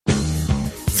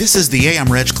This is The Yay.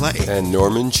 I'm Reg Clay. And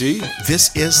Norman G.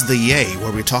 This is The Yay,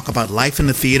 where we talk about life in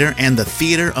the theater and the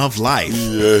theater of life.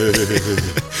 Yay.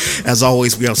 As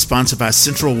always, we are sponsored by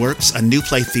Central Works, a new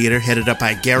play theater headed up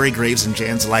by Gary Graves and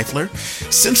Jans Leifler.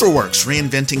 Central Works,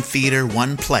 reinventing theater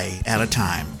one play at a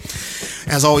time.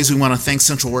 As always, we want to thank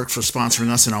Central Works for sponsoring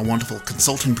us and our wonderful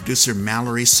consulting producer,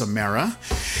 Mallory Samara.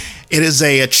 It is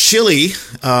a chilly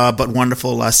but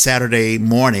wonderful Saturday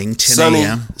morning, 10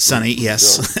 a.m. Sunny,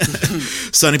 yes.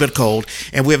 Sunny but cold.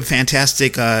 And we have a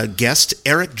fantastic guest,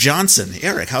 Eric Johnson.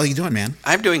 Eric, how are you doing, man?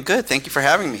 I'm doing good. Thank you for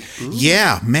having me.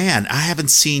 Yeah, man. I haven't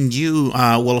seen you.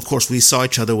 Well, of course, we saw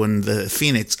each other when the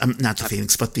Phoenix, not the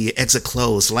Phoenix, but the Exit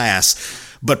closed last.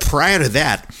 But prior to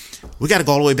that, we got to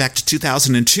go all the way back to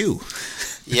 2002.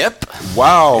 Yep.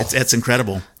 Wow. It's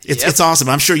incredible. It's awesome.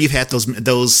 I'm sure you've had those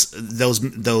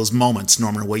moments,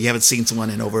 Norman, where you haven't seen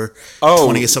someone in over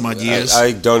 20 or some odd years.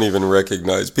 I don't even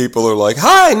recognize. People are like,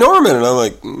 "Hi, Norman," and I'm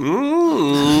like,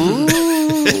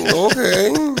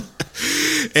 okay.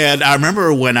 And I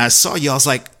remember when I saw you, I was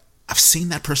like, I've seen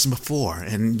that person before,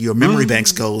 and your memory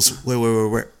banks goes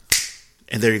where,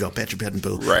 and there you go, Patrick Pet and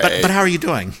Boo. Right. But how are you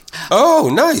doing? Oh,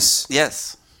 nice.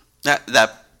 Yes.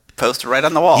 That poster right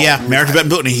on the wall. Yeah, married to Pet and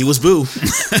Boo, and he was Boo.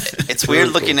 It's weird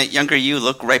looking at younger you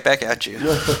look right back at you.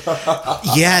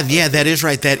 Yeah, that is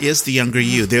right. That is the younger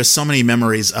you. There's so many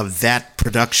memories of that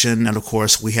production, and of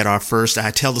course, we had our first.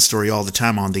 I tell the story all the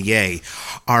time on the Yay.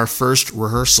 Our first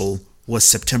rehearsal was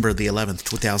September the 11th,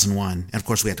 2001, and of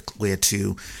course, we had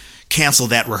to cancel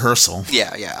that rehearsal.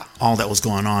 Yeah. All that was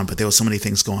going on, but there were so many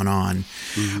things going on.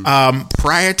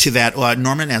 Prior to that,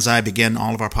 Norman, as I begin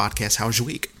all of our podcasts, how was your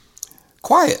week?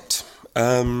 Quiet.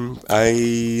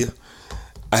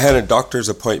 I had a doctor's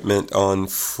appointment on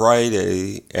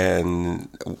Friday and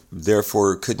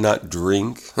therefore could not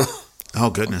drink. Oh,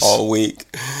 goodness. All week.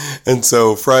 And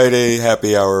so Friday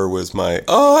happy hour was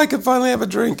I could finally have a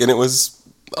drink, and it was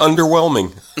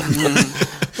underwhelming.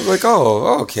 I was like,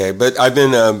 okay. But I've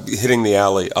been hitting the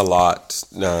alley a lot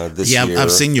this year. Yeah,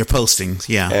 I've seen your postings,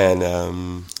 yeah. And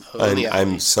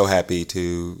I'm so happy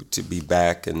to be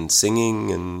back and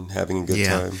singing and having a good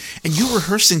time. And you're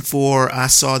rehearsing I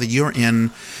saw that you're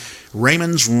in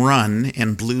Raymond's Run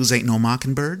in Blues Ain't No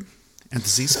Mockingbird at the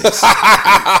Z6.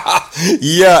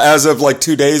 Yeah, as of like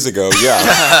 2 days ago, yeah.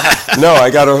 No, I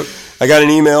got an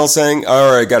email saying,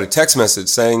 or I got a text message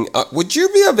saying, would you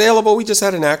be available? We just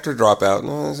had an actor drop out. And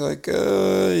I was like,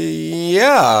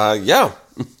 yeah.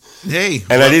 Hey.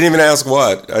 And I didn't even ask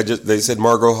what. They said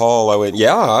Margot Hall. I went,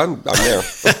 yeah, I'm there.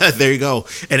 There you go.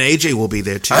 And AJ will be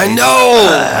there too. I know.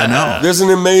 I know. There's an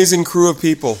amazing crew of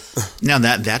people. Now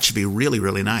that should be really,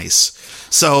 really nice.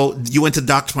 So you went to the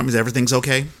doctor's appointment. Everything's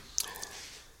okay?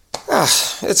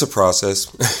 It's a process.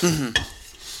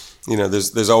 You know,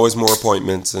 there's always more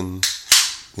appointments, and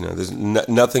you know, there's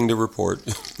nothing to report.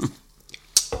 I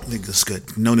think that's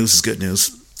good. No news is good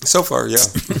news. So far, yeah.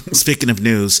 Speaking of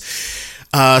news,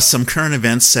 some current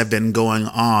events have been going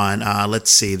on. Let's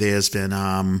see. There's been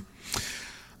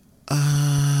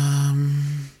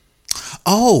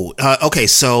okay.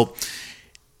 So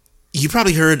you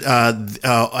probably heard.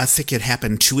 I think it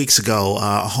happened 2 weeks ago.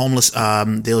 A homeless.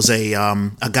 There was a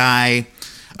guy,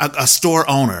 a store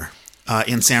owner.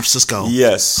 In San Francisco,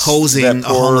 yes, hosing a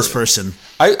homeless person.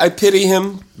 I pity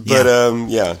him, but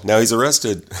now he's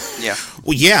arrested. Yeah.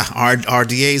 Well, yeah, our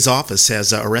DA's office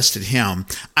has arrested him.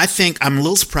 I'm a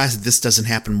little surprised that this doesn't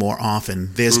happen more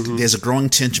often. There's a growing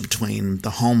tension between the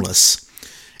homeless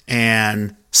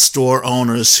and store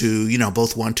owners who,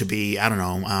 both want to be,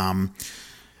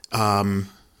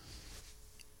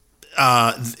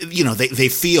 they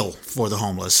feel for the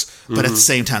homeless, but at the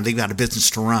same time, they've got a business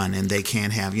to run, and they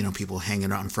can't have, people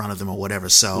hanging out in front of them or whatever.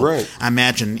 So right. I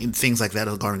imagine things like that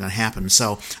are going to happen.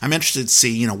 So I'm interested to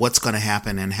see, what's going to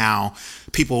happen and how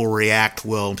people will react.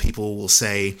 Well, people will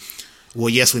say, well,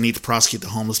 yes, we need to prosecute the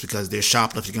homeless because they're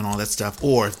shoplifting and all that stuff,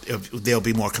 or there'll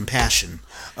be more compassion.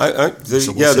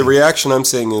 The reaction I'm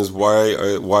seeing is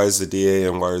why is the DA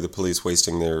and why are the police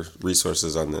wasting their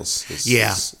resources on this?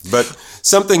 But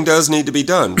something does need to be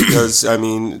done because,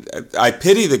 I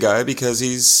pity the guy because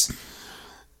he's,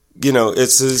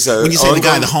 it's his... when you say the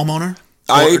guy, the homeowner?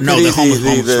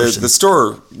 The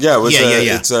store. Yeah,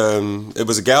 it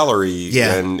was a gallery,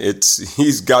 yeah. And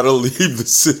he's got to leave the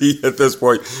city at this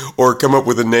point, or come up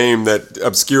with a name that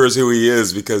obscures who he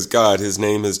is, because God, his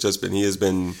name has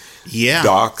been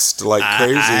doxxed like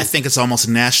crazy. I think it's almost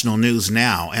national news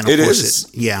now, and of course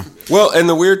it is. Well, and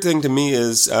the weird thing to me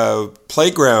is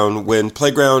Playground. When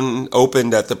Playground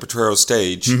opened at the Potrero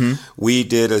stage, we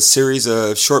did a series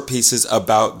of short pieces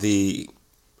about the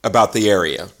about the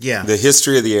area. Yeah. The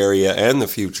history of the area and the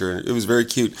future. It was very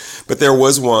cute. But there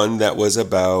was one that was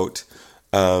about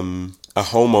a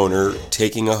homeowner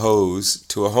taking a hose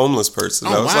to a homeless person.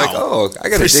 I was like, I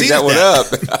got to dig that one up.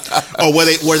 Oh,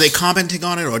 were they commenting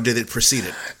on it, or did it precede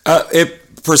it?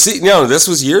 No, this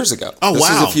was years ago. Oh, this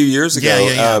wow. was a few years ago.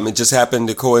 Yeah. It just happened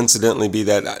to coincidentally be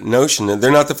that notion. And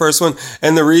they're not the first one.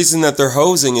 And the reason that they're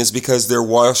hosing is because they're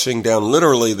washing down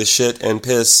literally the shit and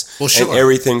piss and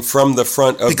everything from the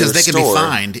front of because their store. Because they can be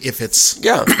fined if it's...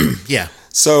 Yeah. Yeah.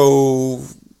 So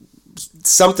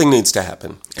something needs to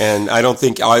happen. And I don't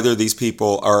think either of these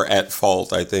people are at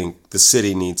fault. I think the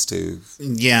city needs to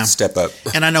step up.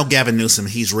 And I know Gavin Newsom,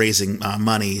 he's raising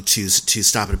money to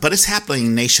stop it. But it's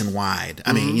happening nationwide.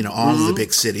 I mean, all of the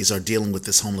big cities are dealing with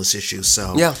this homeless issue.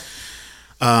 So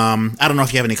I don't know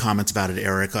if you have any comments about it,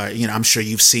 Eric. I'm sure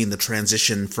you've seen the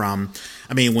transition from,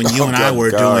 when you and I were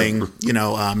doing,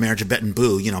 Marriage of Bet and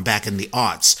Boo, back in the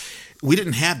aughts, we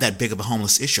didn't have that big of a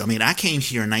homeless issue. I came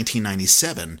here in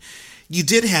 1997. You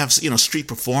did have, street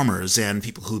performers and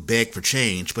people who begged for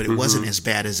change, but it wasn't as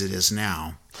bad as it is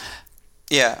now.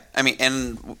 Yeah,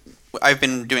 and I've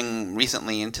been doing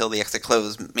recently Until the Exit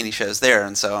Closed mini shows there,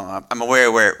 and so I'm very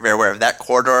aware of that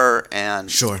corridor and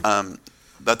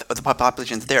the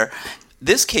populations there.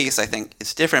 This case, I think,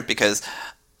 is different because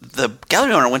the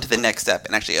gallery owner went to the next step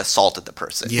and actually assaulted the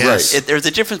person. Yes. There's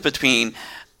a difference between,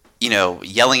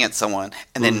 yelling at someone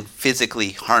and then physically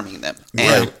harming them.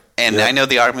 And I know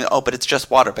the argument, but it's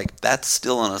just water. But that's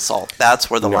still an assault.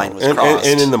 That's where the line was crossed.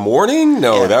 And in the morning,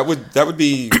 that would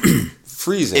be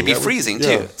freezing. It'd be freezing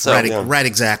too. So right,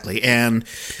 exactly. And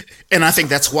I think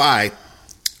that's why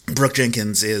Brooke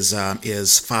Jenkins is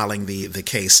filing the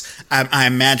case. I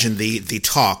imagine the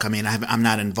talk. I'm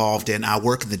not involved in. I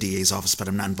work in the DA's office, but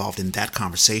I'm not involved in that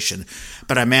conversation.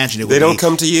 But I imagine they don't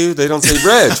come to you. They don't say,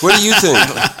 "Reg, what do you think?"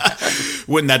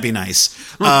 Wouldn't that be nice?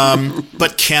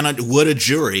 But would a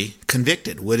jury convict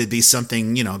it? Would it be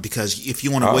something, because if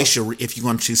you want to if you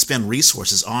want to spend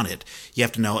resources on it, you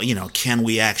have to know, can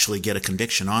we actually get a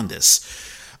conviction on this?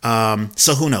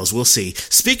 So who knows? We'll see.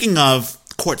 Speaking of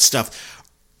court stuff,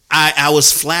 I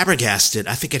was flabbergasted.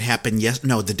 I think it happened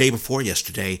the day before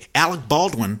yesterday. Alec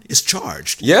Baldwin is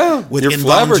charged. Yeah, with you're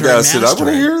flabbergasted. I want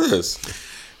to hear this.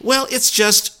 Well, it's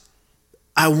just,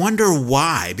 I wonder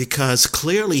why, because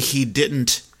clearly he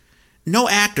didn't. No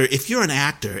actor, if you're an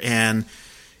actor and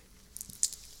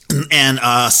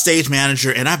a stage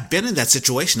manager, and I've been in that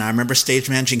situation. I remember stage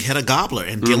managing Hedda Gabler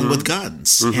and dealing with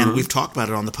guns, and we've talked about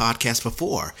it on the podcast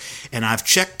before. And I've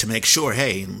checked to make sure,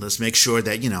 hey, let's make sure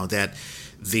that that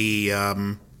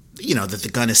the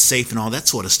gun is safe and all that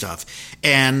sort of stuff.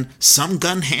 And some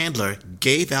gun handler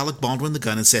gave Alec Baldwin the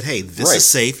gun and said, hey, this is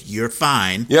safe. You're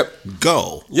fine. Yep.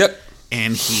 Go. Yep.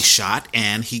 And he shot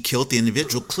and he killed the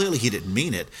individual. Clearly, he didn't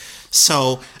mean it.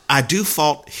 So I do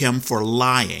fault him for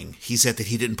lying. He said that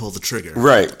he didn't pull the trigger.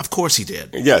 Right. Of course he did.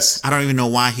 Yes. I don't even know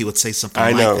why he would say something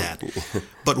like that.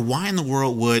 But why in the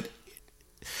world would...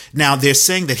 Now, they're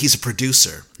saying that he's a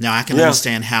producer. Now, I can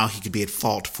understand how he could be at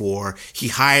fault for... He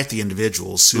hired the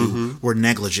individuals who were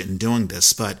negligent in doing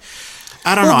this, but...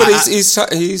 I don't know. But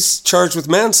he's charged with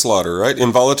manslaughter, right?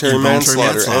 Involuntary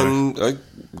manslaughter. And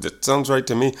that sounds right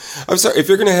to me. I'm sorry, if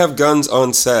you're going to have guns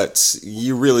on sets,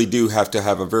 you really do have to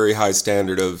have a very high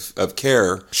standard of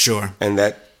care. Sure. And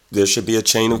that there should be a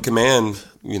chain of command,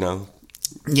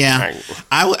 Yeah,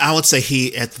 I would say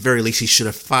he, at the very least, he should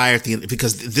have fired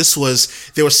because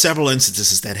there were several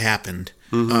instances that happened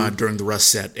during the Rust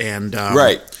set, and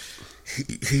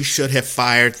he should have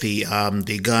fired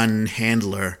the gun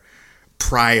handler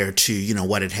prior to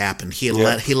what had happened. He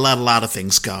let a lot of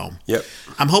things go. Yep.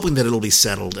 I'm hoping that it'll be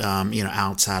settled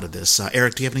outside of this.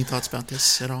 Eric, do you have any thoughts about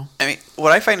this at all?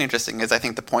 What I find interesting is I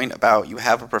think the point about you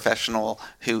have a professional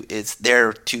who is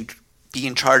there to be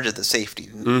in charge of the safety.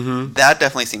 That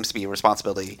definitely seems to be a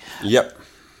responsibility. Yep.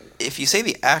 If you say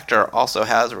the actor also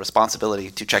has a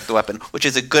responsibility to check the weapon, which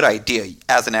is a good idea.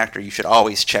 As an actor, you should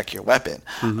always check your weapon.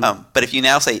 But if you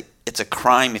now say it's a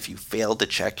crime if you fail to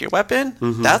check your weapon,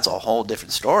 that's a whole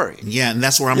different story. Yeah, and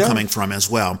that's where I'm coming from as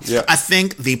well. Yeah. I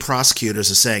think the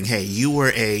prosecutors are saying, hey, you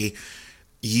were a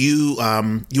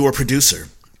producer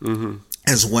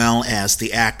as well as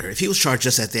the actor. If he was charged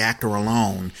just as the actor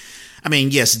alone,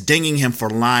 yes, dinging him for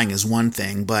lying is one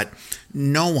thing, but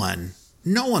no one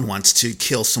wants to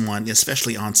kill someone,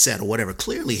 especially on set or whatever.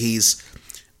 Clearly he's,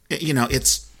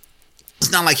 it's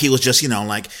not like he was just,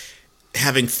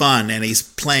 having fun and he's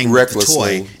playing with the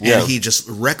toy and he just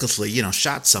recklessly,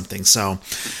 shot something. So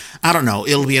I don't know.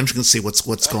 It'll be interesting to see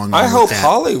what's going on. I hope that.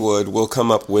 Hollywood will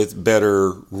come up with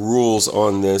better rules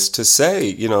on this to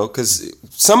say, because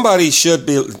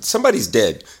somebody's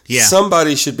dead. Yeah.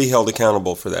 Somebody should be held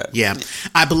accountable for that. Yeah.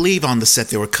 I believe on the set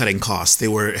they were cutting costs. They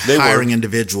were hiring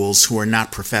individuals who are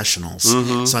not professionals.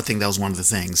 Mm-hmm. So I think that was one of the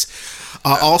things.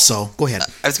 Also, go ahead.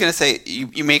 I was going to say,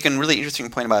 you make a really interesting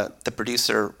point about the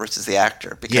producer versus the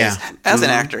actor. Because as an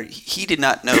actor, he did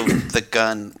not know the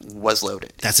gun was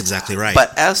loaded. That's exactly right.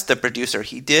 But as the producer,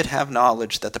 he did have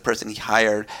knowledge that the person he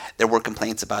hired, there were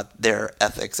complaints about their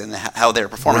ethics and how they were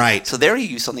performing. Right. So there you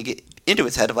use something into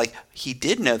his head of like, he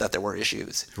did know that there were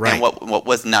issues and what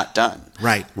was not done.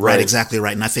 Right, exactly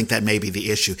right. And I think that may be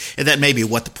the issue. And that may be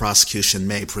what the prosecution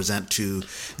may present to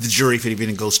the jury if it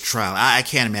even goes to trial. I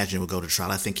can't imagine it would go to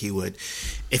trial. I think he would.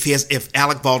 If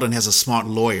Alec Baldwin has a smart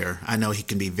lawyer, I know he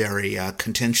can be very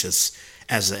contentious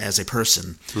as a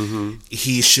person. Mm-hmm.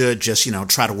 He should just,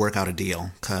 try to work out a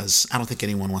deal, because I don't think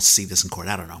anyone wants to see this in court.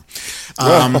 I don't know.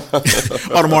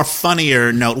 On a more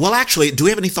funnier note, well, actually, do we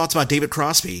have any thoughts about David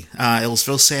Crosby? It was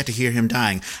so sad to hear him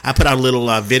dying. I put out a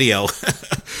little video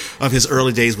of his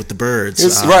early days with the Byrds.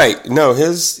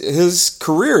 His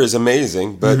career is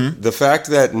amazing, but the fact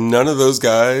that none of those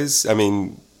guys,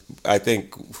 I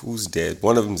think who's dead?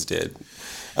 One of them's dead.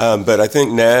 But I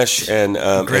think Nash and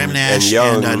Graham Nash and,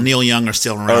 Young and Neil Young are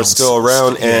still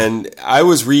around. And I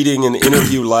was reading an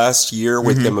interview last year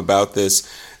with them about this,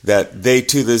 that they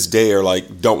to this day are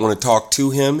like, don't want to talk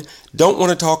to him, don't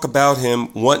want to talk about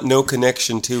him, want no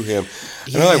connection to him.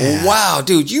 And I'm like, wow,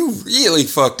 dude, you really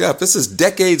fucked up. This is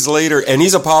decades later, and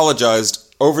he's apologized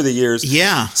over the years.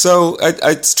 Yeah. So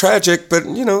it's tragic, but,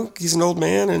 he's an old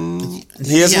man and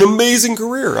he has an amazing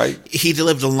career. He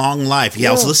lived a long life.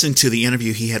 I was listening to the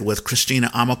interview he had with Christina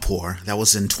Amanpour. That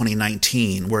was in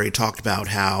 2019, where he talked about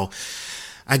how,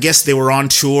 I guess they were on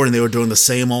tour and they were doing the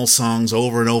same old songs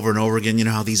over and over and over again. You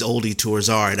know how these oldie tours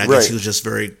are. And I guess he was just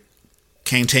very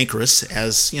cantankerous,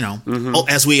 as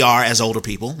as we are as older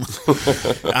people.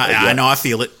 I know I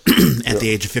feel it at the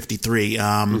age of 53.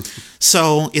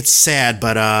 So it's sad,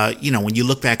 but when you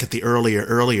look back at the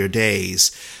earlier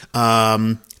days,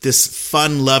 this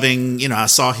fun-loving, I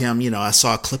saw him. I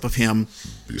saw a clip of him.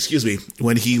 Excuse me,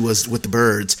 when he was with the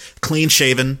Byrds,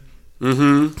 clean-shaven.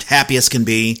 Mm-hmm. Happy as can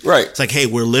be. Right. It's like, hey,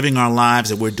 we're living our lives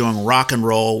and we're doing rock and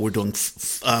roll. We're doing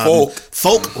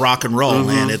folk rock and roll,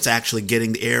 and it's actually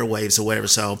getting the airwaves or whatever.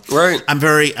 So I'm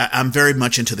very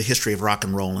much into the history of rock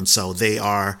and roll, and so they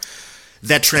are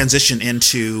that transition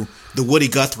into the Woody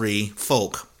Guthrie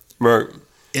folk,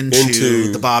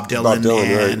 into the Bob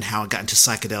Dylan and how it got into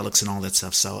psychedelics and all that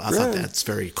stuff. So I thought that's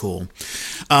very cool.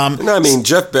 And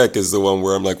Jeff Beck is the one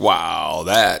where I'm like, wow,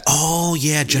 that. Oh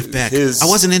yeah, Jeff Beck. I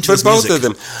wasn't into his music. But both of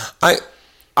them,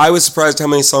 I was surprised how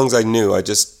many songs I knew. I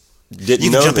just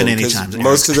didn't know jump them. In anytime,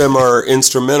 most of them are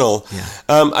instrumental.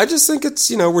 I just think it's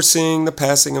we're seeing the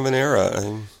passing of an era.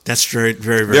 That's very,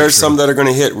 very, very. There are true. some that are going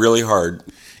to hit really hard.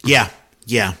 Yeah.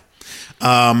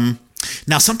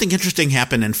 Now, something interesting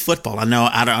happened in football. I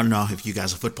don't know if you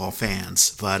guys are football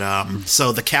fans, but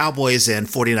so the Cowboys and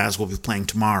 49ers will be playing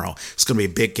tomorrow. It's going to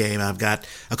be a big game. I've got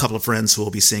a couple of friends who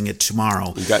will be seeing it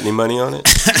tomorrow. You got any money on it?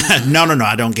 No,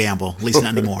 I don't gamble. At least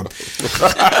not anymore. But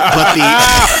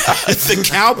the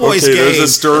Cowboys game. There's a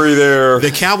story there.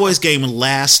 The Cowboys game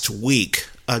last week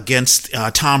against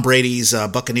Tom Brady's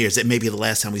Buccaneers. It may be the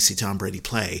last time we see Tom Brady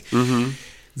play. Mm-hmm.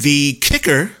 The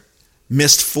kicker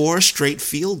missed 4 straight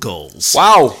field goals.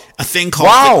 Wow. A thing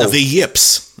called the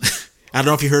yips. I don't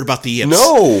know if you heard about the yips.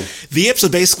 No. The yips are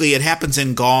basically, it happens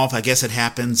in golf. I guess it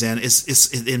happens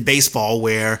it's in baseball,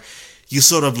 where you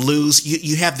sort of lose,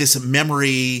 you have this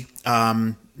memory,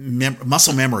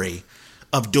 muscle memory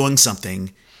of doing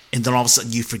something, and then all of a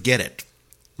sudden you forget it.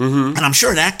 Mm-hmm. And I'm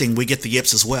sure in acting we get the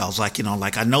yips as well. It's like,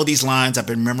 I know these lines, I've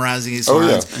been memorizing these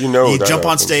lines. Yeah. You jump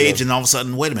on stage and all of a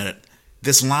sudden, wait a minute.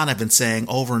 This line I've been saying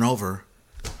over and over,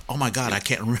 oh my God, I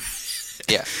can't remember.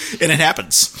 Yeah. And it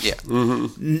happens. Yeah.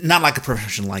 Mm-hmm. Not like a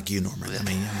professional like you, Norman.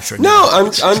 I'm sure.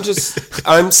 No,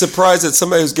 I'm surprised that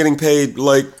somebody who's getting paid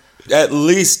like at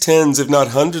least tens, if not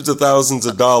hundreds of thousands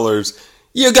of dollars.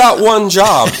 You got one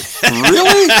job.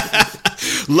 Really?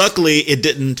 Luckily, it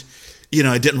didn't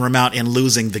run out in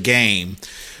losing the game.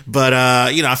 But,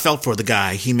 I felt for the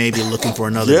guy. He may be looking for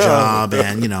another job,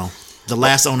 and, the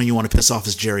last owner you want to piss off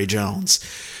is Jerry Jones.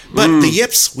 But the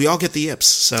yips, we all get the yips.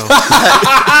 So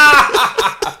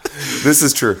This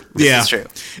is true. This is true.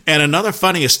 And another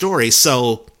funniest story.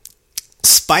 So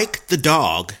Spike the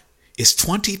dog is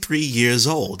 23 years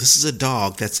old. This is a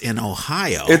dog that's in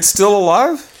Ohio. It's still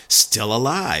alive? Still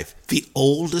alive. The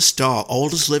oldest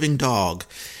living dog.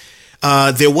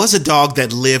 There was a dog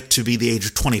that lived to be the age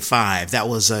of 25. That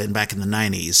was back in the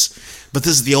 90s. But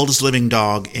this is the oldest living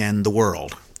dog in the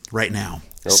world right now.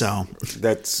 So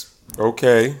that's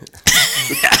okay.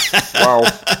 Wow.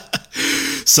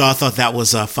 So I thought that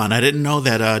was fun. I didn't know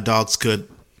that dogs could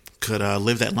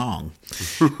live that long.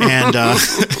 And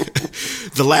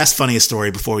the last funniest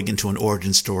story before we get into an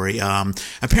origin story.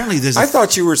 Apparently, I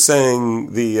thought you were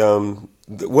saying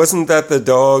wasn't that the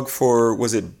dog for,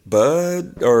 was it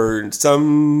Bud or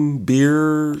some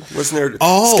beer? Wasn't there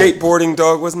skateboarding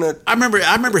dog? Wasn't it? I remember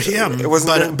him. It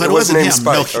wasn't, but it wasn't him.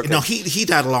 Spike. No, he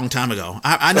died a long time ago.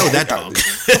 I know that dog.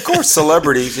 Of course,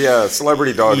 celebrities. Yeah,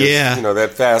 celebrity dog. Yeah, is,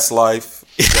 that fast life,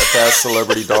 that fast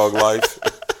celebrity dog life.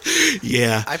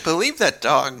 Yeah, I believe that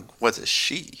dog was a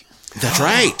she. That's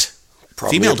right.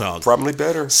 Female dog. Probably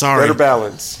better. Sorry. Better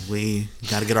balance. We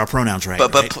got to get our pronouns right.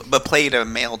 But played a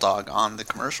male dog on the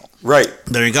commercial. Right.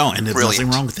 There you go. And there's nothing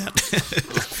wrong with that.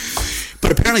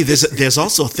 But apparently there's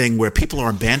also a thing where people are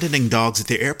abandoning dogs at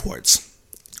their airports.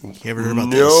 You ever heard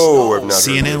about this? No, I've not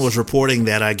CNN heard this. was reporting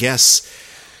that, I guess,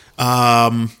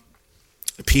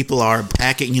 people are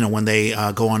packing, when they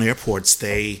go on airports,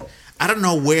 I don't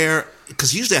know where,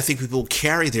 because usually I think people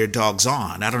carry their dogs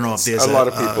on. I don't know if there's a lot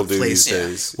of people do place these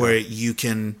days where you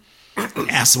can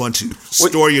ask someone to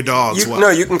store your dogs.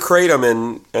 You can crate them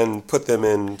and put them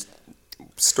in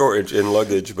storage, in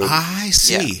luggage. But I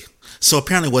see. Yeah. So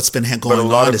apparently what's been going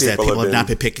on is that people have not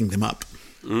been picking them up.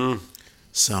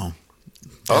 So.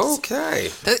 Okay.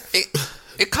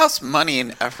 It costs money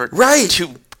and effort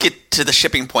to get to the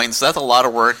shipping point, so that's a lot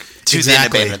of work to then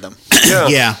abandon them.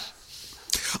 Yeah.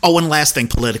 Oh, one last thing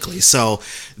politically. So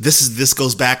this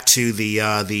goes back to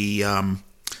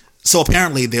so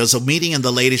apparently there's a meeting in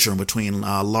the ladies' room between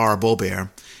Laura Boebert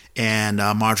and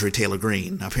Marjorie Taylor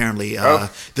Greene. Apparently,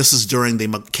 this is during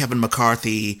the Kevin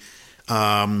McCarthy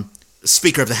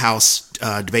Speaker of the House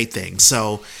debate thing.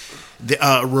 So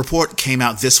a report came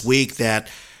out this week that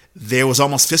there was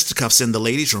almost fisticuffs in the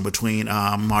ladies' room between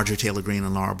Marjorie Taylor Greene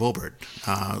and Laura Boebert.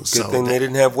 Good thing they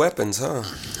didn't have weapons, huh?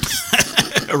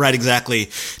 Right, exactly.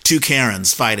 Two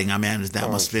Karens fighting. I mean, that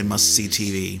must have been must-see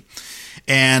TV.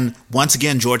 And once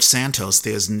again, George Santos,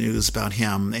 there's news about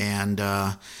him. And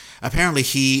apparently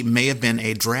he may have been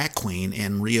a drag queen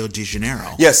in Rio de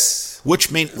Janeiro. Yes. Which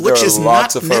is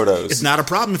lots of photos. It's not a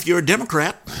problem if you're a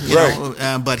Democrat.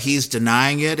 But he's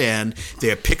denying it. And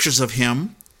there are pictures of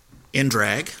him in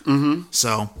drag. Mm-hmm.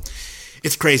 So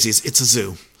it's crazy. It's a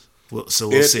zoo. So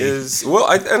we'll see. It is. Well,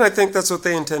 I think that's what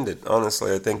they intended.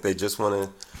 Honestly, I think they just want to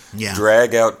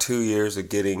drag out 2 years of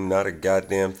getting not a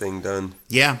goddamn thing done.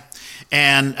 Yeah,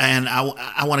 and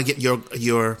I want to get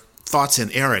your thoughts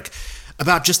in, Eric,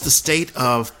 about just the state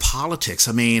of politics.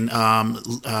 I mean,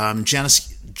 Janet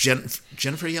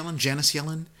Yellen,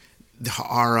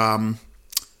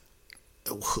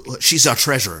 she's our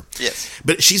treasurer. Yes,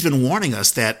 but she's been warning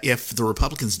us that if the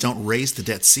Republicans don't raise the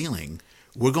debt ceiling,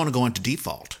 we're going to go into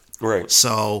default. Right.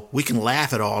 So we can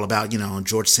laugh at all about,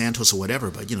 George Santos or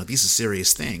whatever, but, these are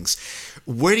serious things.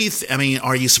 Where do you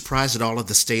are you surprised at all of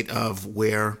the state of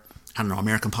where,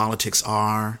 American politics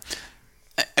are?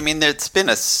 I mean, it's been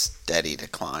a steady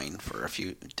decline for a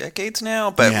few decades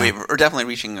now, but we're definitely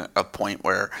reaching a point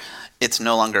where it's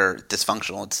no longer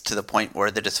dysfunctional. It's to the point where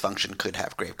the dysfunction could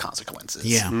have grave consequences.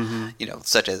 Yeah. Mm-hmm.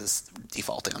 Such as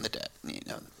defaulting on the debt.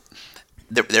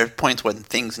 There are points when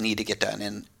things need to get done,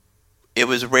 and it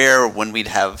was rare when we'd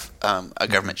have a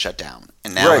government shutdown,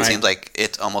 and now it seems like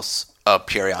it's almost a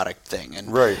periodic thing,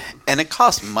 and it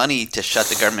costs money to shut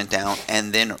the government down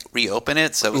and then reopen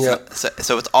it. So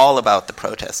it's all about the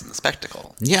protest and the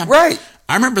spectacle. Yeah, right.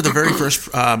 I remember the very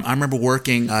first. I remember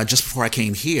working just before I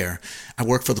came here. I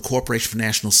worked for the Corporation for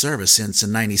National Service since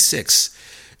 '96.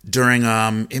 During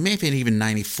it may have been even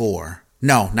 '94.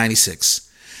 No,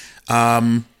 '96.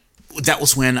 That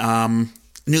was when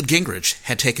Newt Gingrich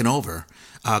had taken over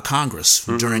Congress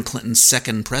during Clinton's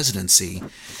second presidency.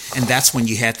 And that's when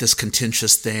you had this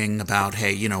contentious thing about,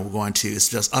 hey, we're going to, it's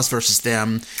just us versus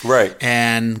them. Right.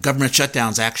 And government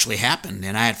shutdowns actually happened.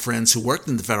 And I had friends who worked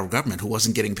in the federal government who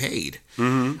wasn't getting paid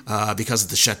because of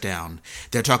the shutdown.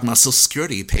 They're talking about Social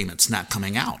Security payments not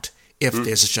coming out if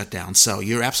there's a shutdown. So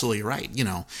you're absolutely right.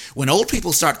 When old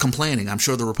people start complaining, I'm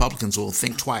sure the Republicans will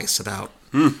think twice about,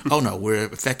 oh no, we're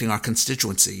affecting our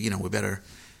constituency. We better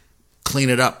clean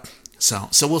it up. So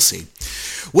we'll see.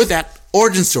 With that,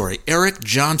 origin story, Eric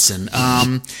Johnson.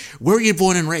 Where were you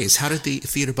born and raised? How did the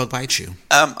theater bug bite you?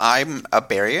 I'm a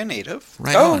Bay Area native.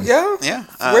 Right on. Yeah.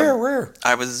 Where?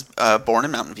 I was born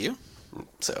in Mountain View.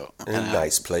 So a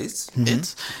nice place.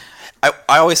 It's.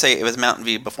 I always say it was Mountain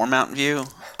View before Mountain View.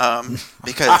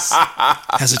 Because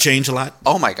has it changed a lot?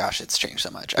 Oh my gosh, it's changed so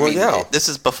much. I mean, this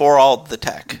is before all the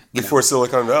tech. Before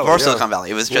Silicon Valley. Before Silicon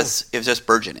Valley, it was just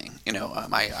burgeoning.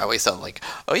 I always felt like,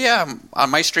 oh yeah, on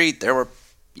my street there were,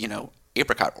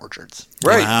 apricot orchards.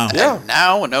 Right. Wow. Yeah. And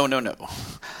now,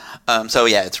 no. So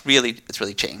yeah, it's really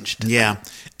changed. Yeah.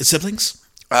 Siblings?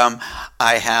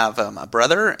 I have a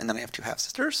brother, and then I have 2 half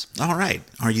sisters. All right.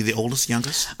 Are you the oldest,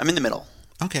 youngest? I'm in the middle.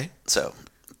 Okay. So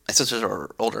my sisters are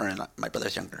older, and my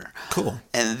brother's younger. Cool.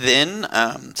 And then,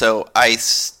 so I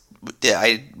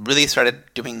really started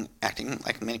doing acting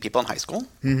like many people in high school.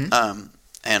 Mm-hmm.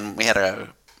 And we had a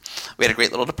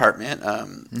great little department.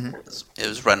 It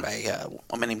was run by a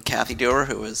woman named Kathy Dewar,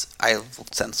 who I've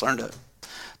since learned a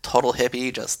total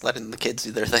hippie, just letting the kids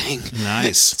do their thing.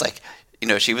 Nice. It's like,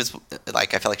 she was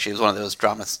like, I felt like she was one of those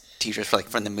drama teachers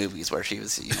from the movies where she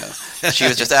was, she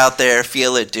was just out there,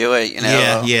 feel it, do it,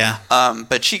 Yeah.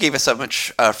 But she gave us so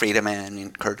much freedom and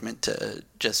encouragement to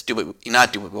just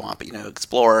not do what we want, but,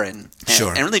 explore and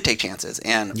really take chances.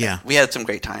 And we had some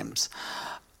great times.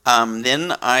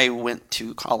 Then I went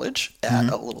to college at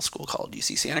a little school called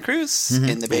UC Santa Cruz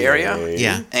in the Bay Area.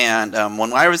 Yeah. And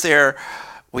when I was there,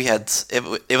 we had it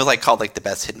was like called like the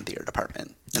best hidden theater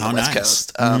department in the West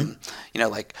Coast.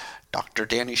 Like Dr.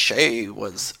 Danny Shea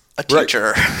was a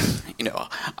teacher. Right.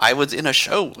 I was in a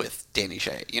show with Danny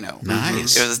Shea.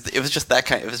 Nice. It was just that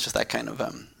kind of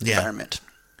environment.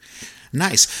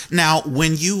 Nice. Now,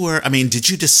 when you were, did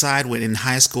you decide in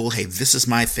high school, hey, this is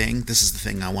my thing. This is the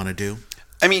thing I want to do?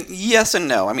 Yes and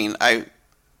no.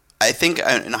 I think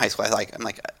in high school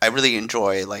I really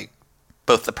enjoy like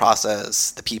both the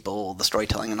process, the people, the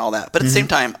storytelling, and all that. But at the same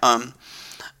time,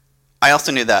 I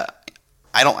also knew that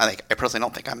I personally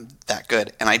don't think I'm that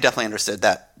good, and I definitely understood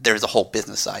that there's a whole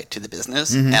business side to the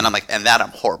business, and and that I'm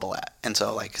horrible at. And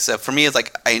so for me, it's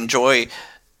like I enjoy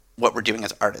what we're doing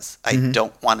as artists. I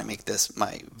don't want to make this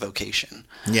my vocation,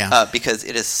 because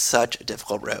it is such a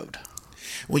difficult road.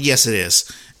 Well, yes, it is.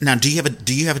 Now, do you have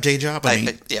a day job? I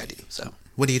do. So,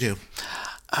 what do you do?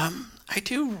 I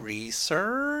do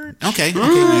research. Okay, you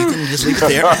can just leave it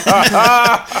there.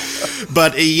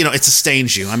 But it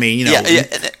sustains you.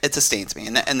 It sustains me,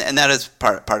 and that is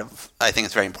part of. I think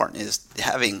it's very important. Is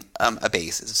having a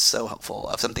base is so helpful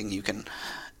of something you can.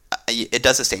 It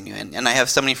does sustain you, and I have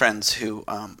so many friends who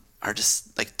are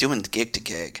just like doing gig to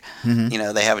gig.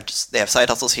 They have side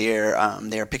hustles here.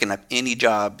 They are picking up any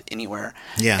job anywhere.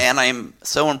 Yeah, and I'm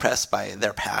so impressed by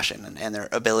their passion and their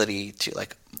ability to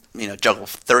juggle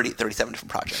 37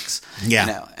 different projects.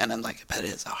 Yeah. And I'm like, but it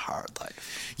is a hard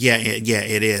life. Yeah,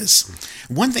 it is.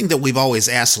 One thing that we've always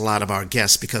asked a lot of our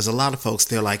guests, because a lot of folks,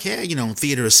 they're like, hey,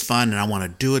 theater is fun and I want to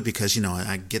do it because,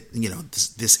 I get,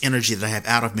 this energy that I have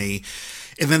out of me.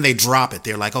 And then they drop it.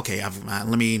 They're like, okay, let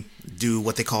me do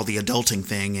what they call the adulting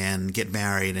thing and get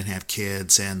married and have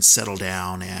kids and settle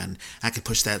down, and I can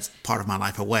push that part of my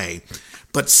life away.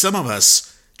 But some of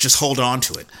us just hold on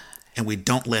to it and we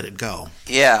don't let it go.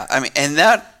 Yeah, and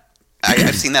that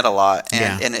I've seen that a lot,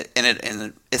 and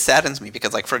it saddens me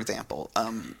because, like, for example,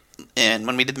 and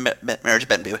when we did the Marriage of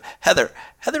Bentonville, Heather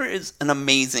is an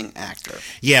amazing actor.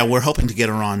 Yeah, we're hoping to get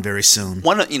her on very soon.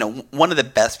 One of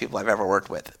the best people I've ever worked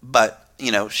with, but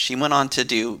she went on to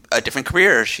do a different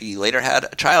career. She later had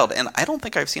a child, and I don't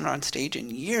think I've seen her on stage in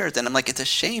years. And I'm like, it's a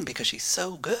shame because she's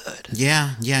so good.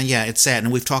 Yeah, it's sad,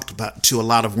 and we've talked about to a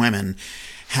lot of women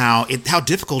how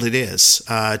difficult it is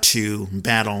to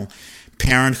battle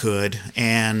parenthood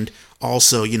and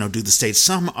also, do the stage.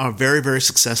 Some are very, very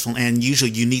successful, and usually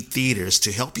you need theaters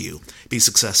to help you be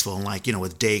successful, like,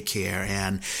 with daycare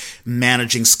and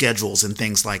managing schedules and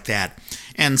things like that.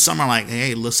 And some are like,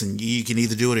 hey, listen, you can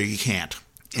either do it or you can't.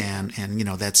 And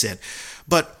that's it.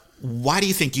 But why do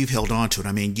you think you've held on to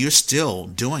it? You're still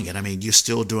doing it. You're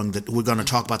still doing we're going to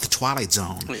talk about the Twilight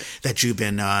Zone that you've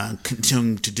been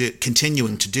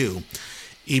continuing to do.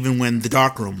 Even when the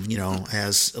darkroom,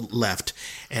 has left,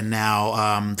 and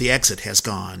now the exit has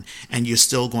gone, and you're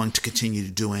still going to continue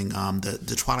doing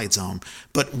the Twilight Zone.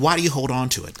 But why do you hold on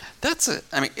to it? It's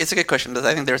a good question, because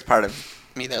I think there's part of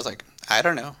me that was like, I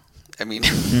don't know.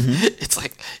 It's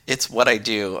like, it's what I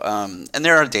do. And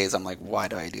there are days I'm like, why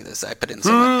do I do this? I put in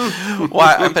so much,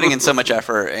 I'm putting in so much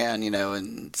effort, and,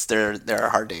 and there are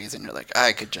hard days, and you're like,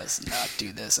 I could just not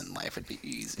do this and life would be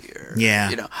easier.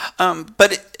 Yeah.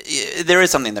 But there is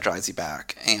something that drives you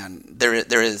back, and there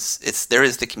is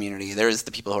the community, there is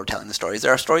the people who are telling the stories.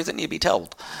 There are stories that need to be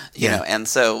told, you know, and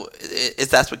so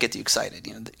that's what gets you excited.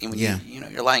 When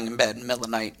you're lying in bed in the middle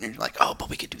of the night, and you're like, oh, but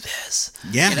we could do this.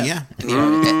 Yeah.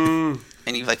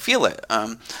 And you feel it.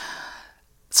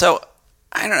 So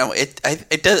I don't know.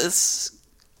 It does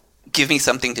give me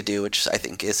something to do, which I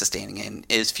think is sustaining and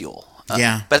is fuel. But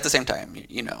at the same time,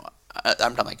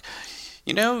 I'm like,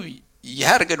 you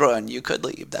had a good run. You could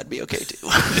leave. That'd be okay too.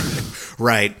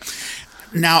 Right.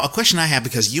 Now, a question I have,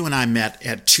 because you and I met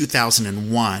at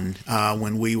 2001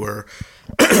 when we were...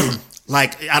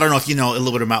 Like, I don't know if you know a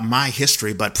little bit about my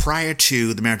history, but prior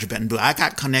to The Marriage of Benton Boo, I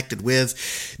got connected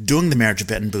with doing The Marriage of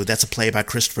Benton Boo. That's a play by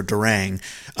Christopher Durang,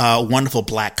 wonderful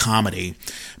black comedy.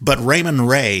 But Raymond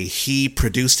Ray, he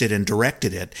produced it and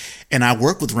directed it. And I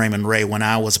worked with Raymond Ray when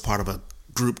I was a part of a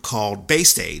group called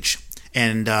Baystage.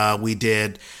 And we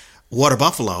did Water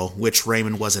Buffalo, which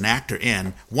Raymond was an actor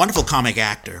in. Wonderful comic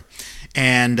actor.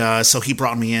 And so he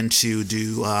brought me in to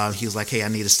do, he was like, hey, I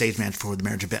need a stage manager for The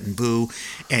Marriage of Benton Boo.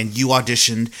 And you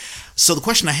auditioned. So the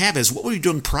question I have is, what were you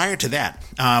doing prior to that?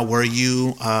 Were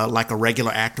you like a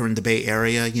regular actor in the Bay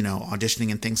Area,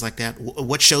 auditioning and things like that?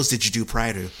 What shows did you do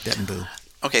prior to Benton Boo?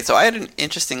 Okay, so I had an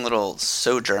interesting little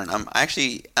sojourn. I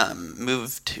actually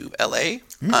moved to L.A.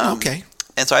 Okay.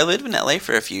 And so I lived in L.A.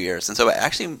 for a few years. And so I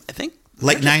think...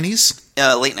 Late 90s?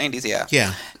 Late 90s, yeah.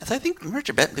 Yeah. And so I think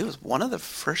Marriage of Benton Boo was one of the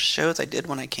first shows I did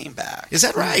when I came back. Is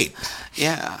that right?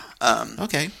 Yeah.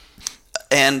 Okay.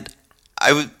 And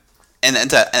I would, and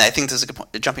I think this is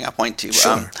a jumping off point too.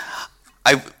 Sure.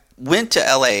 I went to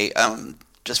LA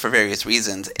just for various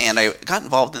reasons, and I got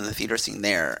involved in the theater scene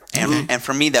there. And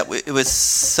for me, it was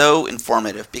so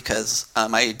informative because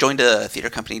I joined a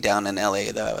theater company down in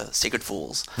LA, the Sacred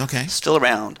Fools. Okay. Still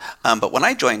around. But when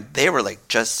I joined, they were like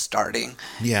just starting.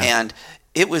 Yeah. And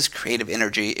it was creative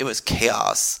energy. It was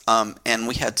chaos. And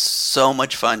we had so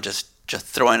much fun just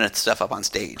throwing stuff up on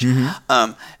stage.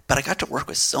 But I got to work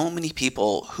with so many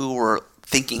people who were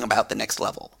thinking about the next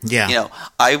level. Yeah.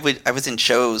 I was in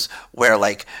shows where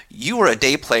like you were a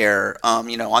day player,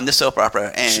 on this soap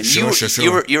opera, and you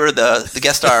were the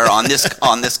guest star on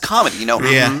this comedy.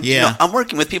 Yeah. I'm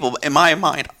working with people in my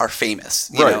mind are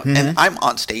famous, and I'm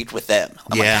on stage with them.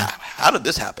 I'm like, how did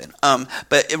this happen?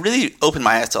 But it really opened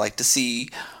my eyes to see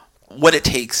what it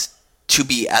takes to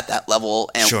be at that level,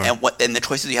 and and the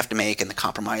choices you have to make and the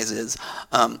compromises.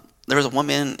 There was a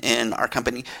woman in our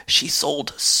company. She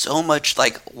sold so much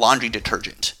like laundry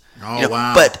detergent. Oh,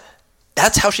 wow! But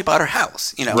that's how she bought her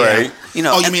house. Right?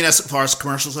 You mean as far as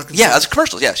commercials are concerned? Yeah, as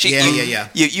commercials. Yeah, yeah.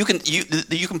 You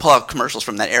can pull out commercials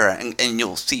from that era, and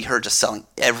you'll see her just selling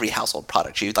every household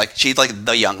product. She's like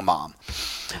the young mom,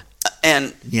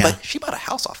 but she bought a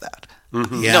house off that.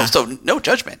 Yeah. So no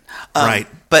judgment. Right.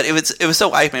 But it was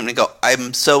so eye-opening to go,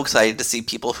 I'm so excited to see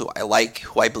people who I like,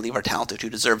 who I believe are talented, who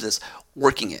deserve this,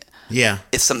 working it. Yeah.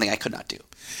 It's something I could not do.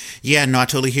 Yeah, no, I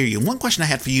totally hear you. One question I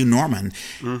had for you, Norman.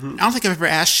 I don't think I've ever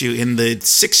asked you in the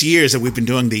 6 years that we've been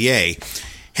doing the Yay.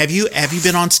 Have you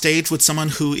been on stage with someone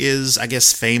who is, I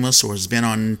guess, famous or has been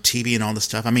on TV and all this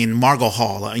stuff? I mean, Margot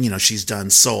Hall, she's done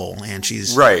Soul, and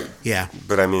she's... Right. Yeah.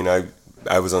 But I mean,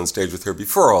 I was on stage with her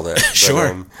before all that.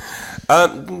 Sure.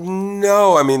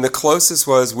 No, I mean, the closest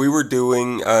was we were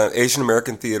doing, Asian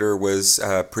American Theater was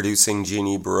producing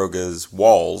Jeannie Baroga's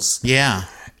Walls. Yeah.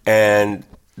 And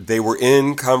they were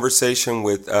in conversation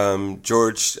with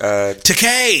George...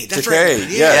 Takei! That's Takei, right.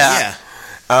 yeah.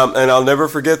 And I'll never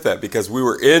forget that because we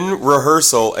were in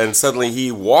rehearsal and suddenly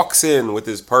he walks in with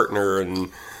his partner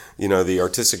and... the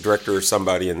artistic director or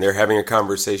somebody, and they're having a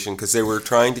conversation because they were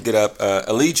trying to get up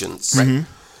Allegiance,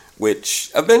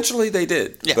 which eventually they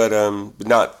did, but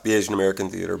not the Asian American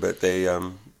Theater, but they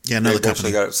another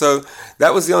company got it. So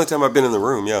that was the only time I've been in the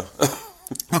room. Yeah.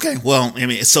 Okay. Well, I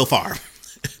mean, it's so far,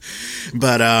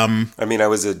 but I mean, I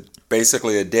was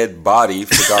basically a dead body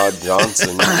for God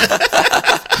Johnson.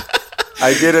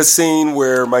 I did a scene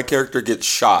where my character gets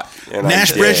shot. And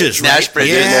Nash Bridges, right? Nash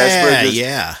Bridges. Yeah, Nash Bridges.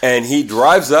 Yeah. And he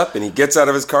drives up and he gets out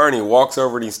of his car and he walks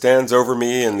over and he stands over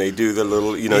me and they do the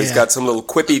little, he's got some little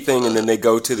quippy thing and then they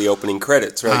go to the opening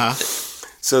credits, right?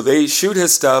 So they shoot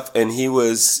his stuff and he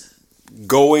was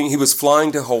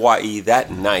flying to Hawaii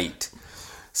that night.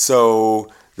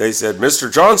 So they said,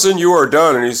 Mr. Johnson, you are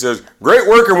done. And he says, great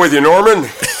working with you, Norman.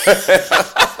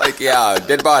 Like, yeah,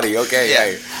 dead body.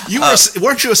 Okay. Yeah.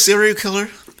 Weren't you a serial killer?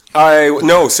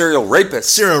 No, serial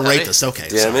rapist. Serial rapist. Okay.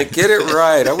 Damn it, get it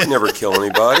right. I would never kill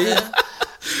anybody.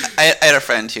 I had a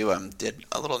friend who did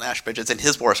a little Nash Bridges, and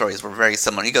his war stories were very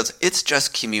similar. He goes, "It's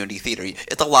just community theater.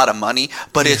 It's a lot of money,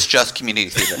 but it's just community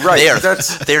theater. Right?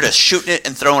 They're just shooting it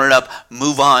and throwing it up.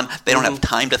 Move on. They don't have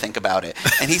time to think about it."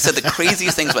 And he said the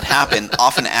craziest things would happen,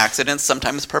 often accidents,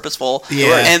 sometimes purposeful,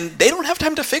 and they don't have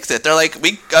time to fix it. They're like,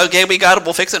 "We got it.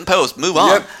 We'll fix it in post. Move on."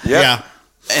 Yep. Yeah.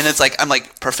 And it's like, I'm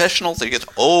like, professional? So he goes,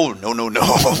 oh, no.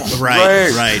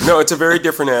 Right. No, it's a very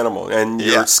different animal. And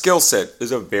your skill set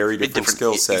is a very different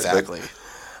skill set. Exactly.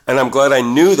 And I'm glad I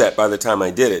knew that by the time I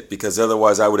did it, because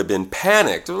otherwise I would have been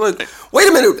panicked. Like, wait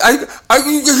a minute.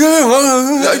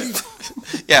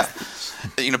 Yeah.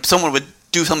 Someone would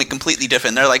do something completely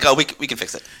different. They're like, oh, we can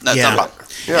fix it. No, it's not a problem.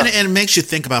 Yeah. And it makes you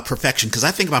think about perfection, because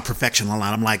I think about perfection a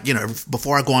lot. I'm like,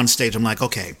 before I go on stage, I'm like,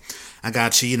 okay, I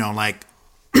got you, like,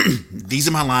 these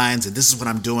are my lines, and this is what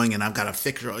I'm doing, and I've got to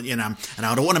fix it, and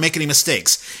I don't want to make any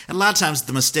mistakes. And a lot of times,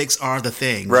 the mistakes are the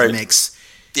thing that makes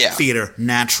theater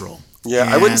natural. Yeah,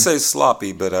 I wouldn't say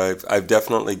sloppy, but I've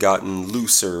definitely gotten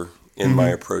looser in my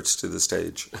approach to the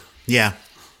stage. Yeah.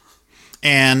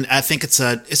 And I think it's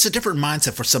a different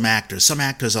mindset for some actors. Some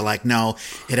actors are like, no,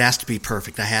 it has to be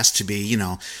perfect. It has to be,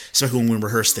 especially when we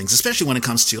rehearse things, especially when it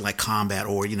comes to like combat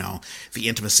or, the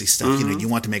intimacy stuff. You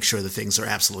want to make sure that things are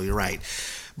absolutely right.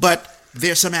 But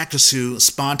there are some actors who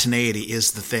spontaneity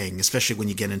is the thing, especially when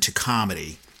you get into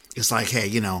comedy. It's like, hey,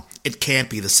 it can't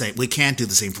be the same. We can't do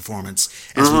the same performance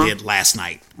as we did last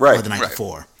night or the night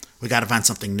before. We got to find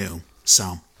something new.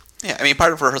 So. Yeah, I mean,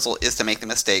 part of rehearsal is to make the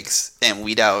mistakes and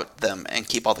weed out them and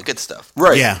keep all the good stuff.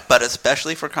 Right. Yeah. But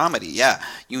especially for comedy,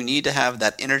 you need to have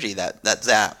that energy, that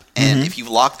zap. And if you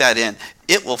lock that in,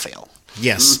 it will fail.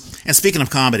 Yes. And speaking of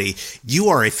comedy, you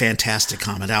are a fantastic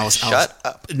comic. Shut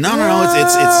up. No,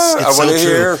 it's so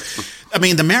true. I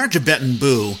mean, The Marriage of Bet and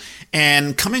Boo,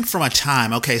 and coming from a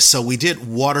time, okay, so we did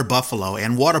Water Buffalo,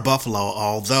 and Water Buffalo,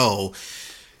 although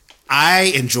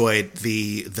I enjoyed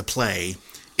the play,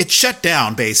 it shut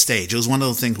down Bay Stage. It was one of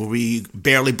those things where we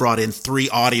barely brought in 3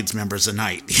 audience members a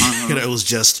night. It was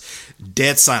just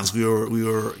dead silence. We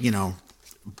were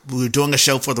doing a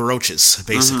show for the Roaches,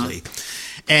 basically.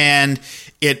 And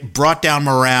it brought down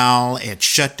morale. It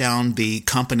shut down the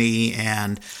company.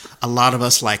 And a lot of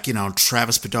us, like,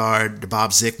 Travis Bedard,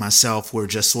 Bob Zick, myself, were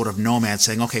just sort of nomads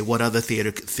saying, okay, what other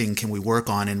theater thing can we work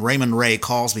on? And Raymond Ray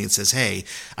calls me and says, hey,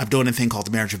 I'm doing a thing called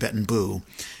The Marriage of Bet and Boo.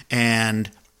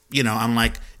 And I'm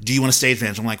like, do you want a stage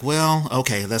manager? I'm like, well,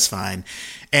 okay, that's fine.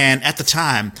 And at the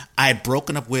time, I had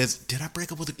broken up with, did I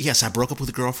break up with, yes, I broke up with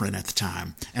a girlfriend at the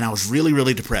time. And I was really,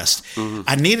 really depressed.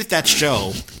 I needed that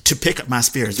show to pick up my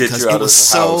spirits because it was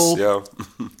so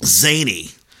zany,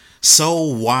 so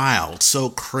wild, so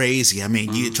crazy. I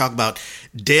mean, you talk about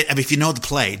dead, I mean, if you know the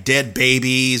play, dead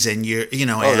babies and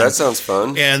Oh, that sounds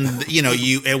fun. And,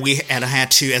 I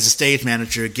had to, as a stage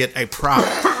manager, get a prop,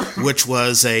 which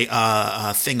was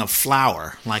a thing of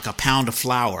flour, like a pound of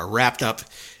flour wrapped up,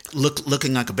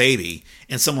 looking like a baby.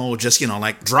 And someone would just,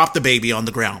 drop the baby on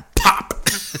the ground, pop.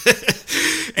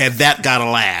 And that got a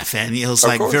laugh. And it was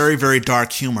very, very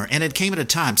dark humor. And it came at a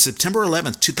time, September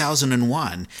 11th,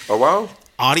 2001. Oh, wow.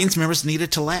 Audience members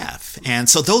needed to laugh. And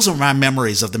so those are my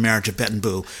memories of The Marriage of Bet and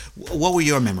Boo. What were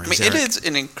your memories, Eric? It is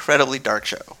an incredibly dark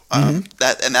show. I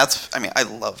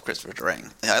love Christopher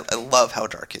Durang. I love how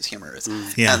dark his humor is.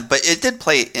 Yeah. But it did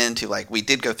play into, we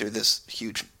did go through this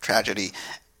huge tragedy,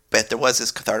 but there was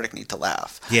this cathartic need to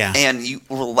laugh. Yeah. And you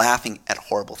were laughing at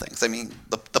horrible things. I mean,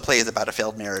 the play is about a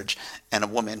failed marriage and a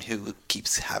woman who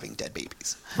keeps having dead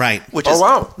babies. Right. Which is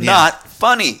not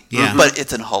funny. Yeah. But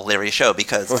it's a hilarious show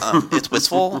because it's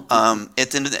wistful.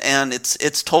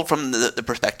 It's told from the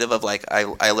perspective of,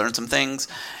 I learned some things.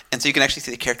 And so you can actually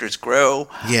see the characters grow.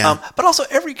 Yeah. But also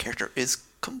every character is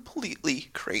completely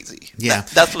crazy. Yeah.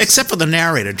 Except for the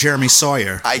narrator, Jeremy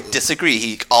Sawyer. I disagree.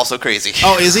 He's also crazy.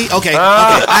 Oh, is he? Okay.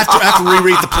 I have to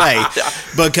reread the play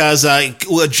because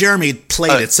Jeremy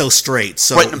played it so straight.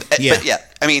 So But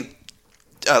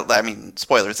I mean,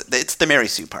 spoilers. It's the Mary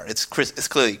Sue part. It's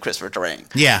clearly Christopher Durang.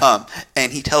 Yeah.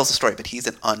 And he tells the story, but he's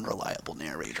an unreliable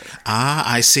narrator.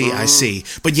 I see.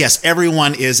 But yes,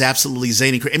 everyone is absolutely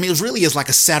zany. I mean, it really is like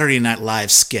a Saturday Night Live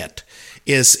skit.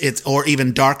 Or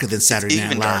even darker than Saturday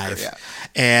Night Live. Darker, yeah.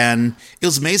 And it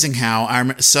was amazing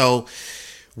how so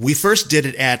we first did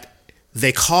it at,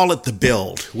 they call it The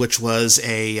Build, which was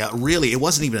it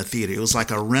wasn't even a theater. It was like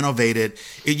a renovated,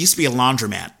 it used to be a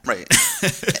laundromat. Right.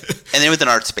 And it was an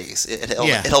art space. It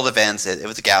held events. It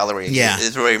was a gallery. Yeah. It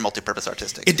was very multi-purpose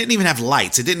artistic. It didn't even have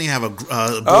lights. It didn't even have a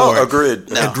board. Oh, a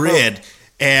grid. No. A grid.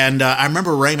 And I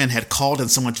remember Raymond had called in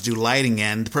someone to do lighting,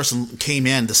 and the person came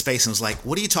in the space and was like,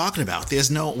 "What are you talking about?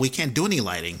 We can't do any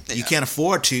lighting. Yeah. You can't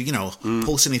afford to,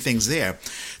 post any things there."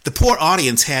 The poor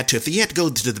audience had to, if you had to go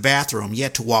to the bathroom, you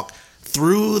had to walk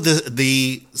through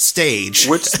the stage.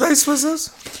 Which space was this?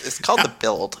 It's called The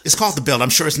Build. It's called The Build. I'm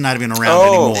sure it's not even around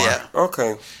anymore. Yeah.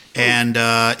 Okay. And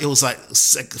it was like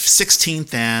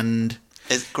 16th and...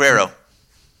 It's Guerrero.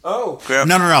 Oh.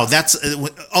 No. That's...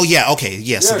 okay.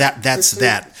 Yeah, so that's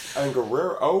that. And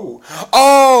Guerrero.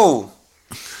 Oh!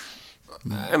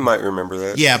 I might remember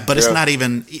that. Yeah, but it's not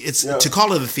even... To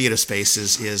call it a theater space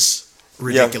is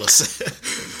ridiculous. Yeah.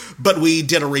 But we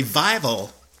did a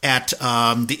revival at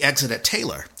the Exit at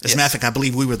Taylor. As a matter of fact, I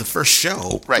believe we were the first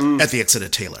show at the Exit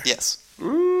at Taylor. Yes.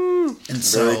 And And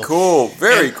very cool.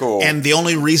 Very cool. And the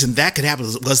only reason that could happen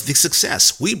was the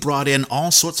success. We brought in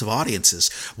all sorts of audiences.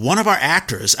 One of our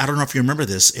actors, I don't know if you remember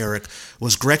this, Eric,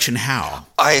 was Gretchen Howe.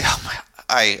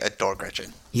 I adore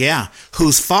Gretchen. Yeah,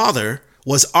 whose father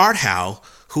was Art Howe,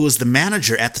 who was the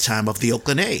manager at the time of the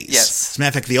Oakland A's. Yes. As a matter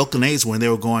of fact, the Oakland A's, when they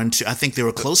were going to, I think they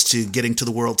were close to getting to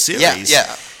the World Series.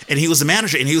 Yeah. And he was the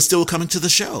manager, and he was still coming to the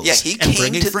shows. Yeah, he and came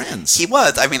bringing friends. He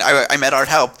was. I mean, I met Art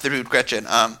Howe through Gretchen,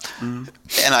 and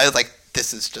I was like,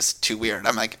 this is just too weird.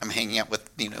 I'm hanging out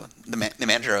with the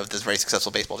manager of this very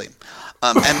successful baseball team,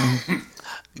 and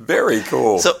very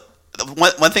cool. So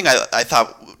one thing I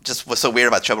thought just was so weird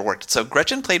about Trouble Work. So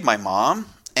Gretchen played my mom,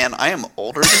 and I am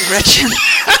older than Gretchen.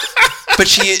 But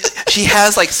she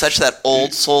has like such that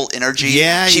old soul energy.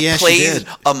 Yeah, she played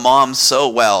a mom so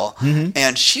well, and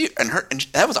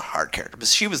that was a hard character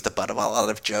because she was the butt of a lot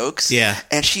of jokes. Yeah,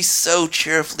 and she so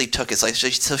cheerfully took it.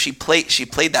 So she played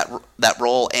that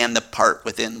role and the part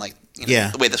within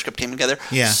the way the script came together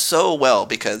so well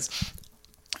because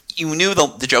you knew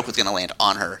the joke was going to land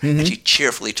on her, and she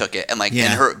cheerfully took it, and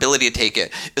and her ability to take it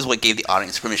is what gave the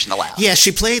audience permission to laugh. Yeah,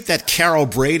 she played that Carol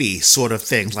Brady sort of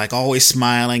thing, like always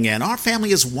smiling, and our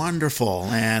family is wonderful,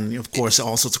 and of course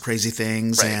all sorts of crazy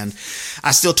things. Right. And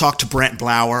I still talk to Brent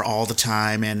Blower all the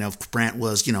time, and Brent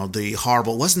was, the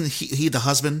horrible, wasn't he the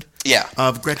husband? Yeah.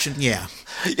 Of Gretchen? Yeah.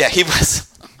 Yeah, he was.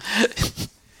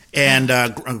 And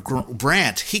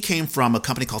Brant, he came from a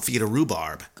company called Theater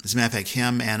Rhubarb. As a matter of fact,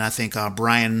 him and I think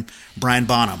Brian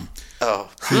Bonham,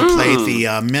 who played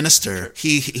the minister,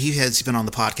 he has been on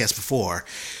the podcast before,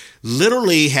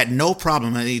 literally had no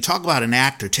problem. And you talk about an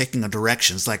actor taking a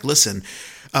direction. It's like, listen,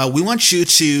 we want you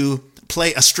to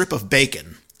play a strip of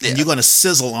bacon, and you're going to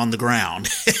sizzle on the ground.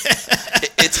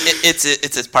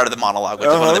 It's part of the monologue, which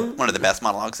is one of the best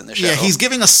monologues in the show. Yeah, he's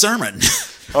giving a sermon.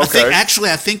 Okay. I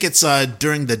think it's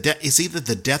during it's either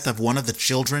the death of one of the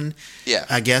children. Yeah,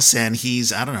 I guess, and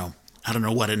he's I don't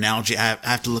know what analogy. I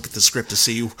have to look at the script to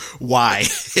see why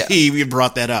he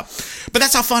brought that up. But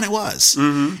that's how fun it was.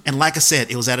 Mm-hmm. And like I said,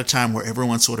 it was at a time where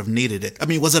everyone sort of needed it. I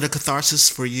mean, was it a catharsis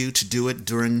for you to do it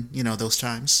during those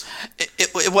times?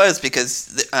 It was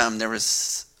because there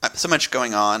was so much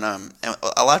going on. And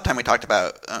a lot of time we talked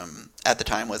about at the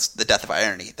time was the death of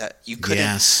irony, that you couldn't.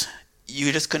 Yes.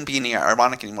 You just couldn't be any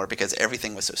ironic anymore because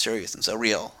everything was so serious and so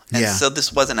real. And so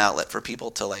this was an outlet for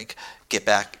people to get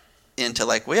back into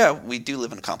we do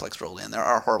live in a complex world and there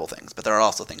are horrible things, but there are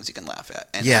also things you can laugh at.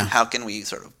 And how can we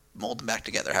sort of mold them back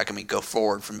together? How can we go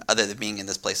forward from other than being in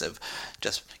this place of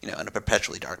just, in a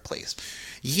perpetually dark place?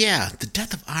 Yeah, the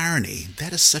death of irony.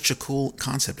 That is such a cool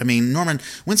concept. I mean, Norman,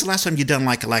 when's the last time you've done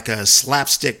like a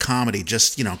slapstick comedy,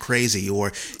 just, crazy,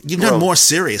 or you've done more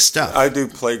serious stuff? I do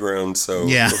Playground, so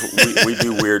we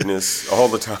do weirdness all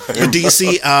the time. And do you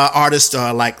see artists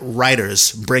like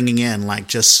writers bringing in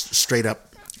just straight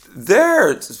up?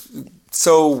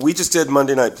 So we just did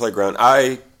Monday Night Playground.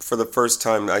 For the first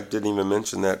time, I didn't even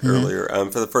mention that earlier.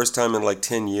 For the first time in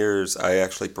 10 years, I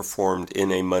actually performed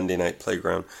in a Monday Night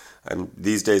Playground.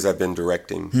 These days, I've been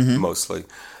directing mostly.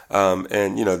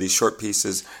 And, these short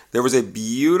pieces. There was a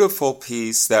beautiful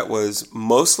piece that was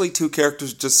mostly two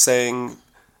characters just saying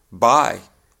bye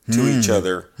to each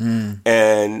other.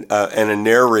 And a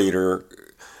narrator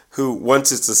who,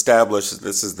 once it's established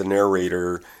this is the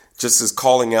narrator, just is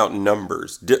calling out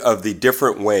numbers of the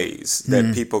different ways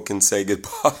that people can say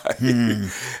goodbye.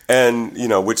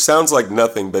 And, which sounds like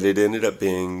nothing, but it ended up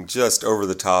being just over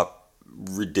the top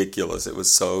ridiculous. It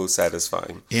was so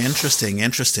satisfying.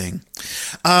 Interesting.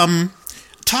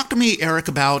 Talk to me, Eric,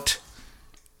 about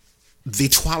the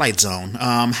Twilight Zone.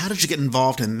 How did you get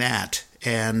involved in that?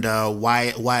 And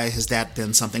why has that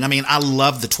been something? I mean, I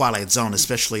love the Twilight Zone,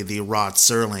 especially the Rod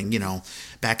Serling,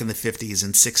 back in the 50s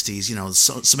and 60s,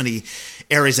 so many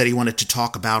areas that he wanted to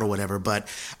talk about or whatever. But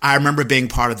I remember being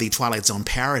part of the Twilight Zone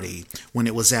parody when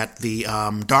it was at the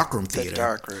Darkroom Theater. The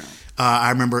Darkroom.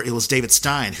 I remember it was David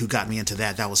Stein who got me into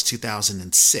that. That was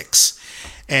 2006.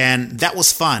 And that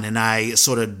was fun. And I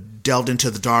sort of delved into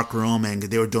the dark room, and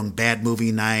they were doing Bad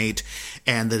Movie Night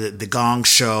and the Gong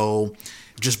Show,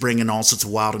 just bringing all sorts of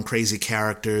wild and crazy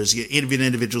characters, even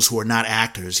individuals who are not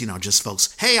actors, just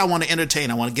folks, hey, I want to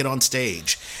entertain, I want to get on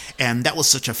stage. And that was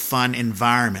such a fun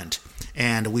environment.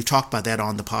 And we've talked about that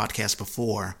on the podcast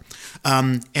before.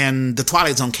 And the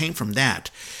Twilight Zone came from that.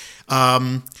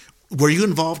 Were you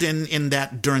involved in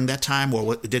that during that time,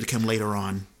 or did it come later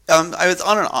on? I was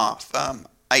on and off.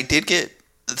 I did get,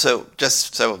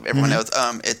 just so everyone knows,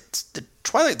 it's the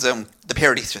Twilight Zone, the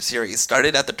parody series,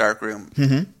 started at the Darkroom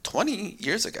 20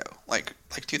 years ago, like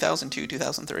 2002,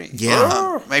 2003.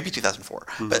 Yeah. Maybe 2004,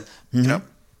 but,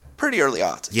 pretty early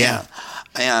odds. Yeah.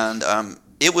 And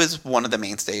it was one of the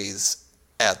mainstays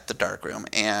at the Darkroom,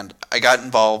 and I got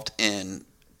involved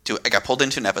I got pulled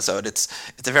into an episode. It's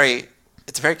a very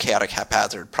chaotic,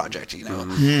 haphazard project, you know.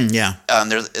 Yeah.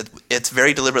 It's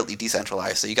very deliberately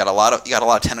decentralized. So you got a lot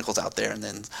of tentacles out there, and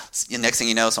then next thing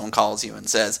you know, someone calls you and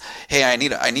says, "Hey, I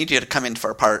need you to come in for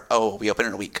a part. Oh, we open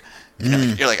in a week." You know,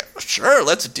 you're like, "Sure,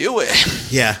 let's do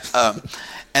it." Yeah.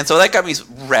 And so that got me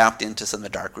wrapped into some of the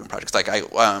Darkroom projects. Like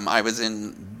I was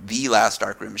in the last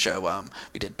Darkroom show.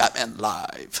 We did Batman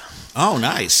Live. Oh,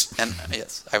 nice. And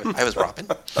yes, I was Robin.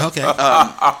 Okay.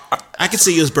 I could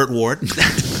see you as Burt Ward.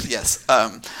 Yes.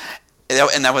 And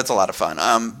that was a lot of fun.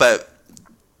 But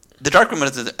the Darkroom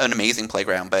was an amazing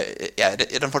playground. But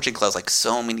it unfortunately closed like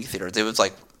so many theaters. It was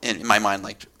like in my mind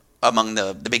like among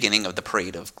the beginning of the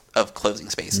parade of closing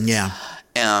spaces. Yeah.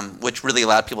 Which really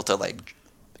allowed people to like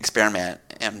experiment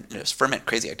and ferment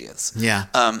crazy ideas. Yeah.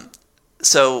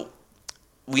 So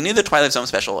we knew the Twilight Zone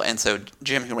special, and so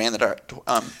Jim, who ran the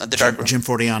Darkroom, Jim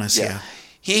Fortianis, yeah.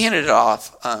 He handed it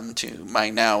off to my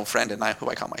now friend and I, who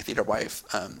I call my theater wife,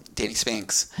 Danny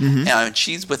Spinks. And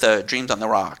she's with Dreams on the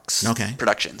Rocks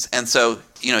Productions. And so,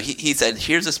 he said,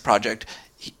 here's this project.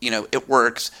 It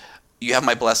works. You have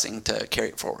my blessing to carry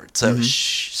it forward. So,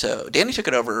 so Danny took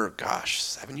it over.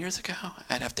 7 years ago.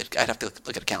 I'd have to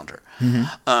look at a calendar.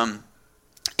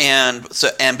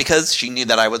 And because she knew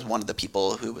that I was one of the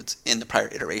people who was in the prior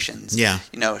iterations. Yeah.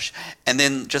 And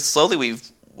then just slowly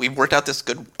we've worked out this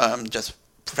good just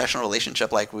professional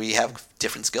relationship. Like we have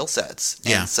different skill sets.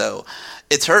 Yeah. And so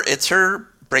it's her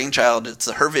brainchild. It's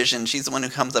her vision. She's the one who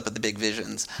comes up with the big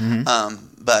visions.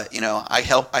 But I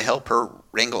help her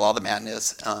wrangle all the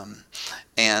madness.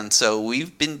 And so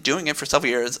we've been doing it for several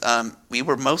years. We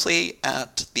were mostly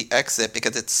at the Exit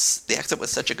because the Exit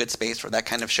was such a good space for that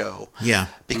kind of show. Yeah.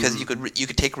 Because you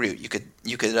could take root.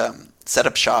 You could set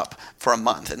up shop for a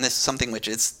month. And this is something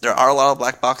there are a lot of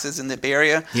black boxes in the Bay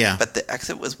Area. Yeah. But the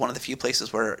Exit was one of the few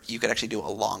places where you could actually do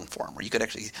a long form, where you could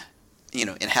actually,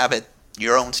 inhabit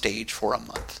your own stage for a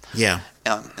month. Yeah.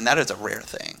 And that is a rare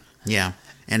thing. Yeah.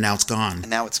 And now it's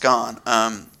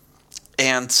gone.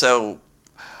 And so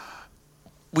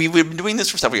we've been doing this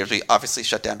for several years. We obviously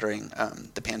shut down during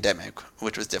the pandemic,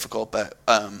 which was difficult, but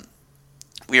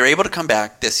we were able to come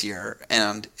back this year,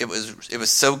 and it was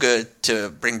so good to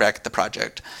bring back the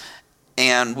project.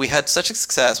 And we had such a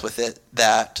success with it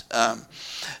that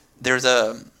there's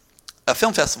a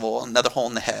film festival, Another Hole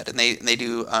in the Head, and they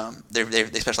do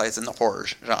they specialize in the horror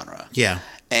genre. Yeah.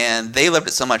 And they loved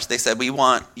it so much, they said, we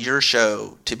want your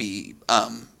show to be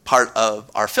part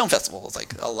of our film festival. It's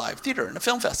like a live theater and a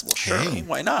film festival. Sure,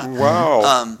 why not?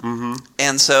 Wow.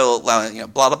 And so, blah,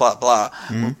 blah, blah,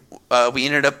 blah. We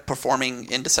ended up performing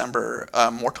in December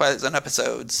more Twilight Zone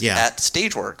episodes at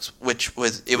Stageworks, which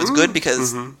was good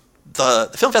because the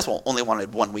film festival only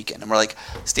wanted 1 weekend. And we're like,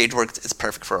 Stageworks is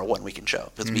perfect for a 1 weekend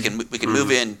show because we can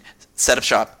move in, set up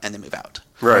shop, and then move out.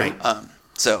 Right.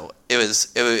 So it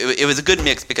was a good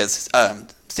mix because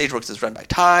Stageworks is run by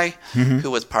Ty, who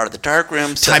was part of the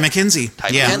Darkroom. Ty McKenzie.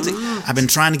 McKenzie. I've been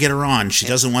trying to get her on. She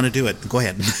doesn't want to do it. Go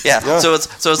ahead. Yeah. So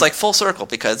it's like full circle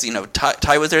because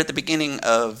Ty was there at the beginning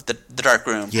of the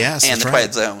Darkroom. Yes, and the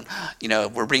Twilight Zone.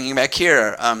 We're bringing back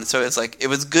here. So it's like it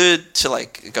was good to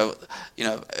like go.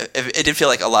 It did feel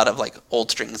like a lot of like old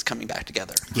strings coming back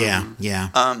together. Yeah. Yeah.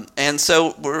 And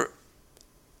so we're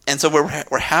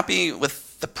happy with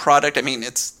the product. I mean,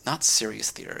 it's not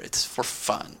serious theater. It's for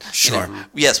fun. Sure.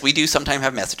 Yes, we do sometimes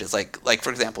have messages. Like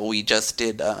for example, we just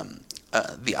did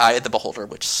The Eye of the Beholder,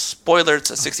 which, spoiler,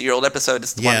 it's a 60-year-old episode.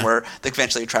 It's the one where the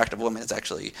conventionally attractive woman is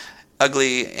actually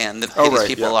ugly and the hideous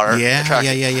people are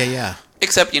attractive. Yeah.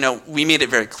 Except, we made it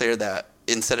very clear that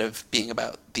instead of being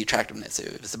about the attractiveness,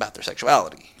 it was about their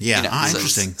sexuality. Yeah,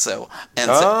 interesting. So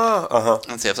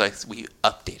it's like we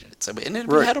updated it. So we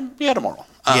had a moral.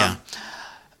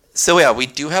 So we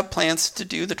do have plans to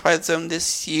do the Twilight Zone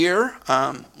this year.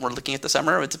 We're looking at the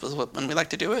summer. It's when we like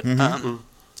to do it.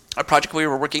 A project we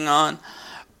were working on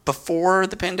before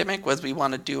the pandemic was we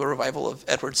want to do a revival of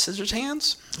Edward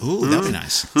Scissorhands. Ooh, that'd be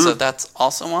nice. So that's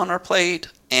also on our plate.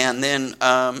 And then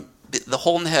the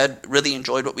Hole in the Head really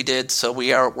enjoyed what we did, so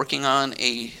we are working on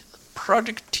a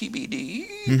project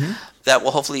TBD that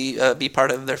will hopefully be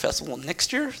part of their festival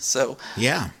next year. So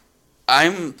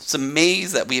I'm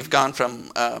amazed that we've gone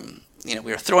from, we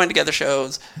were throwing together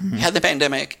shows, we had the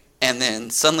pandemic, and then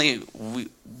suddenly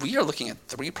we are looking at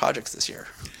 3 projects this year.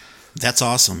 That's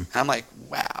awesome. And I'm like,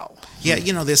 wow. Yeah,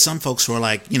 there's some folks who are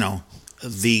like,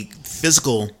 the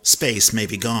physical space may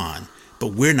be gone,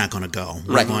 but we're not going to go.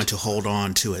 We're going to hold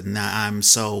on to it. And I'm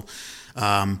so,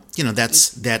 that's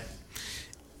that.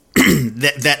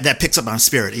 that picks up on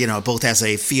spirit, both as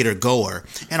a theater goer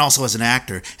and also as an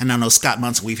actor. And I know Scott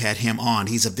Munson, we've had him on.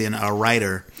 He's been a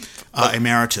writer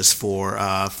emeritus for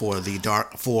the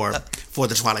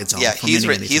Twilight Zone. Yeah, he's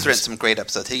written some great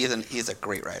episodes. He's a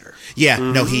great writer. Yeah,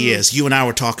 no, he is. You and I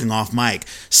were talking off mic.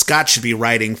 Scott should be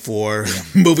writing for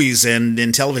movies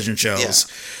and television shows.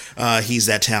 Yeah. He's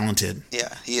that talented.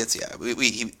 Yeah, he is. Yeah,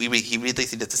 he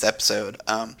released this episode.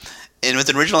 And it was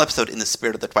an original episode in the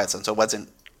spirit of the Twilight Zone, so it wasn't.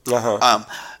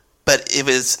 But it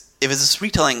was this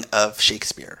retelling of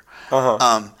Shakespeare.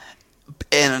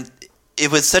 And it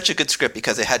was such a good script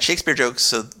because it had Shakespeare jokes,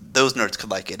 so those nerds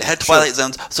could like it. It had Twilight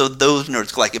Zones, so those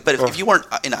nerds could like it. But if you weren't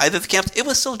in either of the camps, it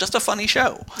was still just a funny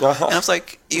show. And I was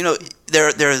like,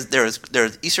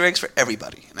 there's Easter eggs for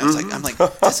everybody. And I was I'm like,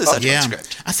 this is such a good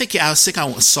script. I think I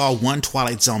saw one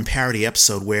Twilight Zone parody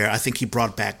episode where I think he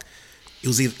brought back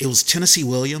it was Tennessee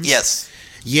Williams. Yes.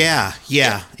 Yeah,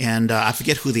 and I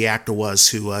forget who the actor was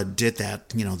who did that.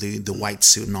 The white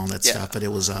suit and all that stuff. But it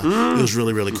was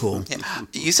really, really cool. Yeah.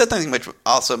 You said something which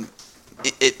also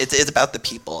it's about the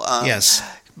people. Yes,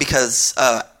 because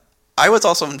I was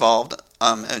also involved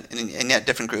in a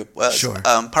different group.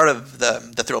 Part of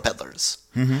the Thrill Peddlers.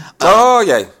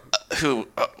 Who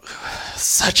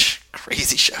such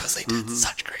crazy shows they did.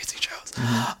 Such crazy shows.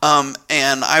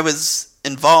 And I was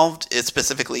involved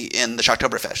specifically in the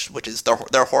Shocktoberfest, which is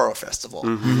their horror festival.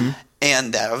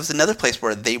 And that was another place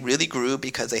where they really grew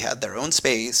because they had their own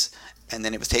space, and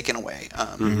then it was taken away,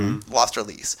 lost their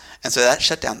lease, and so that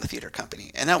shut down the theater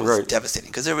company, and that was devastating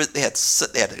because they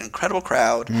had an incredible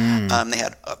crowd, they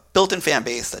had a built-in fan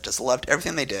base that just loved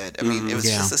everything they did. I mean, it was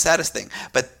just the saddest thing,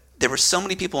 but there were so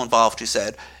many people involved who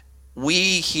said,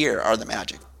 "We here are the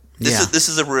magic. This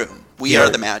is a room. We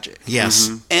are the magic." Yes.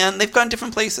 And they've gone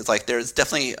different places. Like there's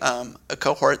definitely a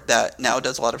cohort that now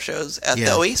does a lot of shows at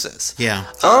the Oasis. Yeah.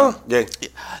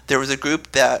 There was a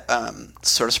group that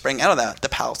sort of sprang out of that, the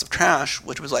Palace of Trash,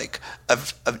 which was like an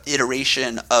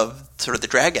iteration of sort of the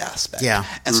drag aspect. Yeah.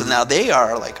 And so now they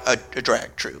are like a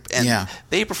drag troupe. And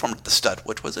they performed at the Stud,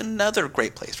 which was another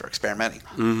great place for experimenting.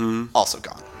 Also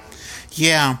gone.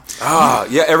 Yeah.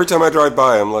 Every time I drive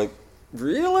by, I'm like,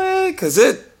 really? Because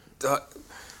it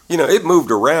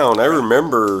moved around. I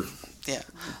remember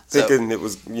thinking it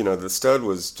was, the Stud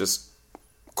was just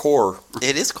core.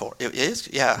 It is core. It is,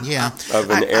 yeah. Of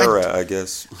an era, I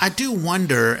guess. I do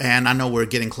wonder, and I know we're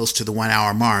getting close to the 1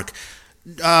 hour mark.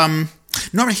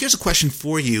 Norman, here's a question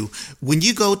for you. When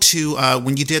you go to,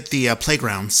 when you did the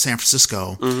Playground, San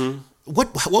Francisco,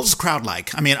 what was the crowd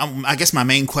like? I mean, I guess my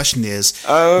main question is,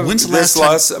 when's the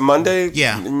last Monday?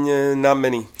 Yeah. Not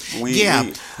many.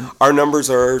 Our numbers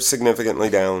are significantly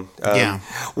down.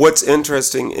 What's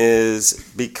interesting is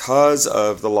because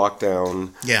of the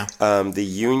lockdown, the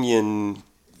union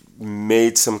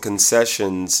made some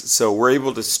concessions, so we're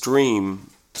able to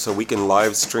stream, so we can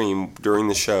live stream during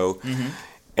the show.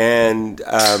 And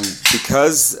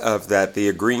because of that, the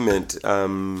agreement...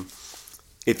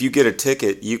 if you get a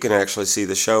ticket, you can actually see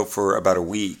the show for about a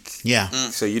week. Yeah.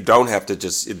 So you don't have to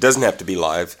it doesn't have to be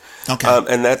live. Okay.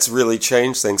 And that's really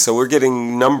changed things. So we're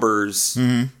getting numbers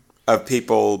of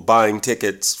people buying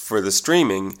tickets for the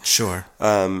streaming. Sure.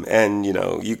 And,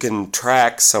 you can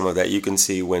track some of that. You can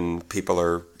see when people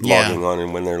are logging on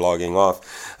and when they're logging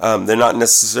off. They're not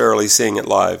necessarily seeing it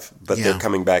live, but they're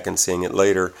coming back and seeing it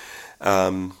later.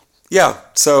 The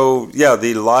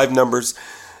live numbers,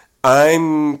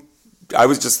 I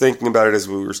was just thinking about it as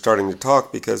we were starting to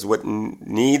talk, because what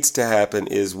needs to happen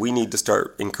is we need to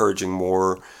start encouraging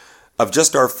more of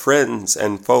just our friends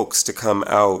and folks to come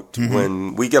out.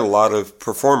 When we get a lot of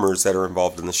performers that are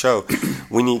involved in the show,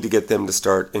 we need to get them to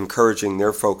start encouraging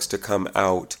their folks to come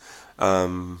out,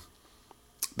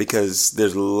 because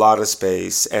there's a lot of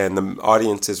space and the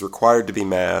audience is required to be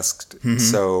masked.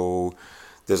 So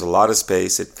there's a lot of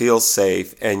space. It feels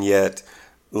safe, and yet...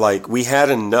 we had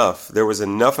enough. There was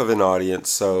enough of an audience,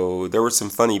 so there were some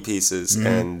funny pieces,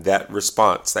 and that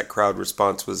crowd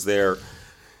response was there.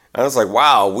 I was like,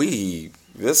 wow,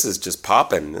 this is just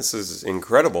popping. This is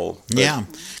incredible.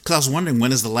 Because I was wondering,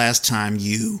 when is the last time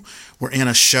you were in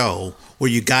a show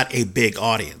where you got a big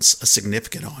audience, a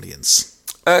significant audience?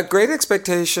 Great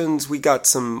Expectations, we got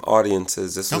some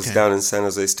audiences. This was down in San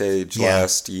Jose Stage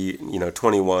last year,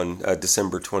 21,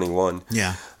 December 21.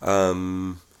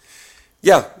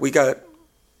 We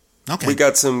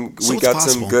got some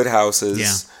good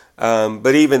houses.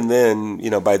 But even then,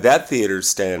 by that theater's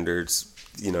standards,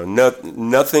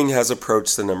 nothing has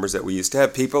approached the numbers that we used to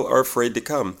have. People are afraid to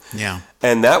come.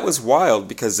 And that was wild,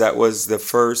 because that was the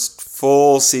first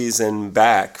full season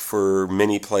back for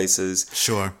many places.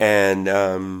 Sure. And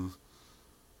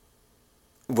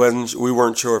when we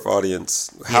weren't sure if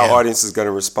how audience is going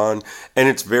to respond, and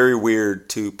it's very weird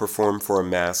to perform for a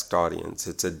masked audience.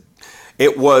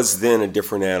 It was then a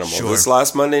different animal. Sure. This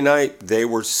last Monday night, they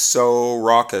were so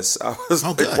raucous. I was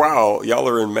like, wow, y'all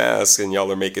are in masks and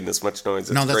y'all are making this much noise.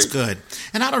 That's good.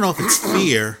 And I don't know if it's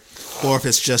fear or if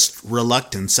it's just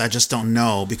reluctance. I just don't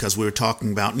know, because we were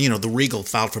talking about, the Regal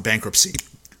filed for bankruptcy.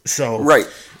 So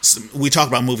we talked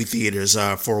about movie theaters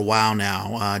for a while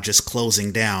now, just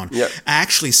closing down. Yep. I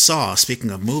actually saw,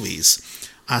 speaking of movies,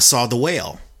 I saw The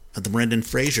Whale, the Brendan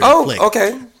Fraser flick. Oh,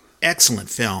 okay. Excellent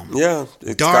film. Yeah,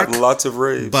 it's dark, gotten lots of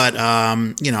rave. But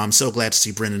I'm so glad to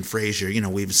see Brendan Fraser.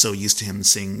 We've been so used to him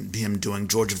doing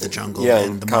George of the Jungle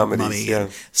and The Mummy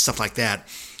and stuff like that.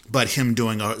 But him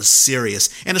doing a serious,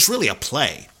 and it's really a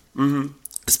play. Mm-hmm.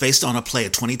 It's based on a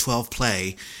 2012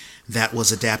 play that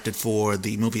was adapted for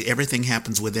the movie. Everything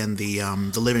happens within the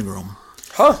living room.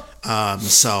 Huh.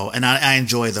 And I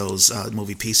enjoy those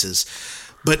movie pieces.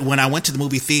 But when I went to the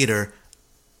movie theater,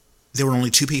 there were only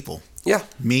 2 people. Yeah.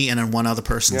 Me and then one other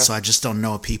person. Yeah. So I just don't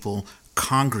know if people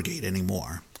congregate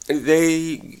anymore.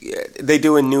 They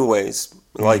do in new ways.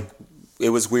 Mm-hmm. Like,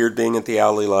 it was weird being at the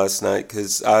Alley last night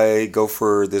because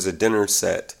there's a dinner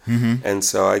set. Mm-hmm. And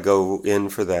so I go in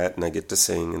for that and I get to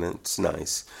sing and it's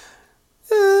nice.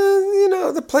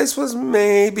 The place was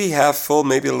maybe half full,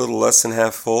 maybe a little less than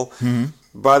half full. Mm-hmm.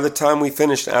 By the time we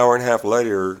finished, an hour and a half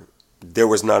later, there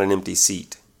was not an empty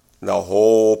seat. The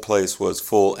whole place was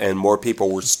full, and more people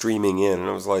were streaming in. And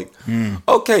I was like,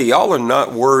 okay, y'all are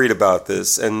not worried about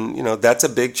this. And, that's a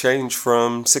big change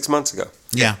from 6 months ago.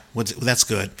 Yeah, well, that's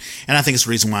good. And I think it's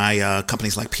the reason why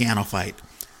companies like Piano Fight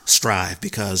strive,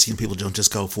 because people don't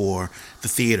just go for the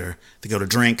theater. They go to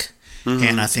drink,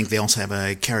 and I think they also have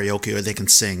a karaoke where they can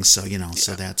sing. So,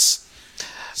 so that's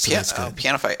good.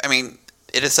 Piano Fight, I mean,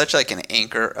 it is such like an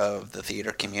anchor of the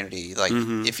theater community. Like,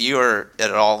 if you are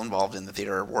at all involved in the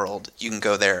theater world, you can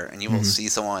go there and you will see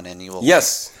someone, and you will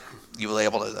you will be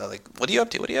able to like, what are you up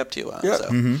to? What are you up to? Yeah. So,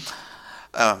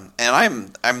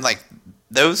 and I'm like,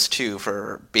 those two,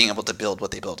 for being able to build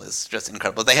what they built, is just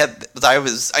incredible.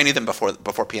 I knew them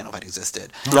before Piano Fight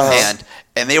existed,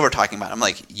 and they were talking about it. I'm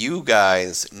like, you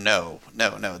guys, no,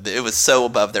 it was so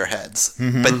above their heads,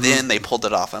 but then they pulled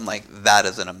it off. I'm like, that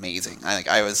is an amazing.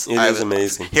 I was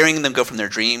amazing hearing them go from their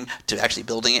dream to actually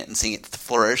building it and seeing it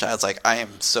flourish. I was like, I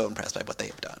am so impressed by what they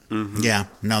have done. Mm-hmm. Yeah,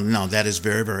 no, that is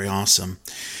very, very awesome.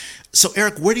 So,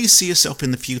 Eric, where do you see yourself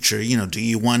in the future? Do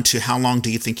you want to? How long do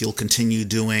you think you'll continue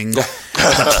doing the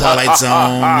Twilight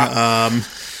Zone? I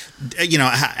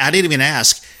didn't even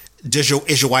ask.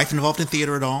 Is your wife involved in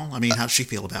theater at all? I mean, how does she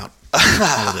feel about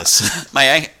all of this?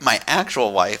 My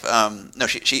actual wife, no,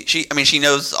 she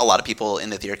knows a lot of people in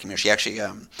the theater community. She actually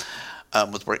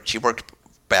she worked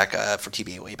back for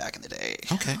TBA way back in the day.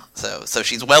 Okay. So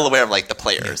she's well aware of like the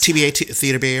players. Yeah, TBA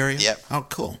Theater Bay Area. Yep. Oh,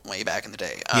 cool. Way back in the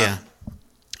day. Yeah.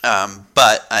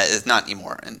 But it's not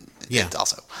anymore, and it's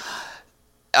also.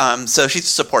 So she's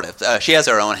supportive. She has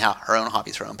her own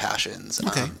hobbies, her own passions,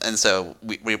 okay. And so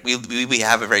we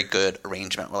have a very good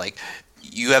arrangement. We're like,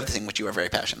 you have the thing which you are very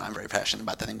passionate. I'm very passionate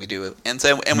about the thing we do, and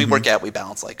so we work out. We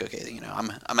balance like, okay,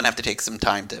 I'm gonna have to take some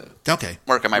time to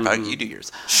work on my project. You do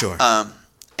yours, sure.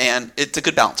 And it's a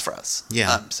good balance for us.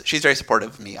 Yeah. So she's very supportive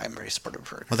of me. I'm very supportive of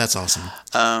her. Well, that's awesome.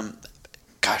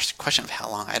 Question of how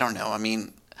long? I don't know. I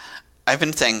mean, I've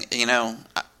been saying,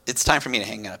 it's time for me to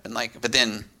hang up, and but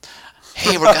then,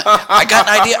 hey, I got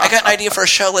an idea. I got an idea for a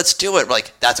show. Let's do it. We're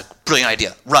like, that's a brilliant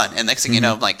idea. Run. And next thing you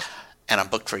know, I'm like, and I'm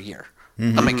booked for a year.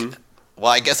 I'm like,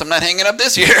 well, I guess I'm not hanging up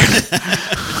this year.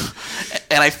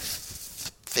 And I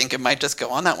think it might just go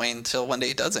on that way until one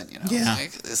day it doesn't. Yeah.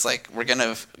 It's like we're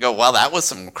gonna go, well, that was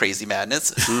some crazy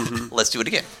madness. Let's do it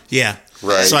again. Yeah.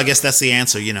 Right. So I guess that's the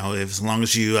answer. As long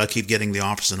as you keep getting the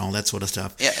offers and all that sort of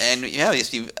stuff. Yeah, and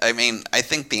I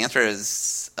think the answer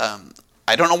is,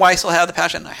 I don't know why I still have the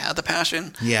passion. I have the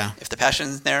passion. Yeah. If the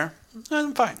passion's there,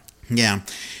 I'm fine. Yeah.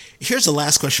 Here's the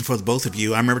last question for the both of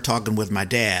you. I remember talking with my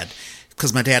dad,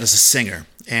 because my dad is a singer,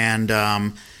 and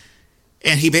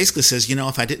he basically says,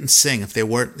 if I didn't sing, if there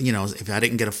weren't, if I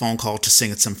didn't get a phone call to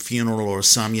sing at some funeral or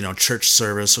some, church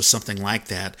service or something like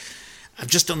that, I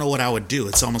just don't know what I would do.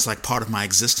 It's almost like part of my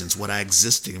existence. Would I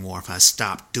exist anymore if I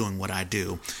stopped doing what I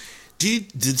do? Did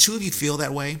the two of you feel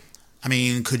that way? I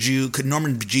mean, could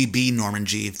Norman G be Norman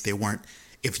G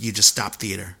if you just stopped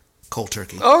theater cold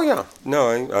turkey? Oh yeah, no,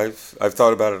 I've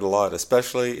thought about it a lot,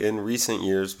 especially in recent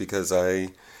years, because I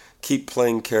keep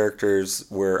playing characters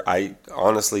where I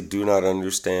honestly do not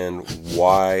understand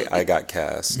why I got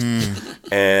cast,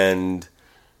 and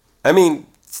I mean,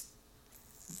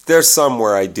 there's some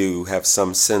where I do have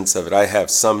some sense of it. I have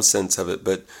some sense of it,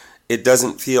 but it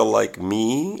doesn't feel like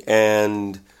me,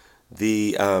 and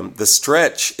the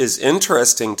stretch is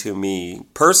interesting to me,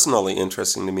 personally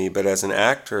interesting to me, but as an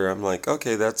actor, I'm like,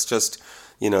 okay, that's just,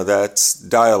 that's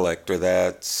dialect, or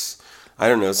that's, I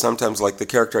don't know, sometimes like the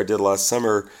character I did last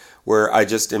summer, where I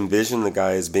just envision the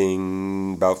guy as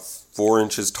being about 4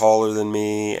 inches taller than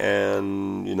me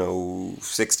and,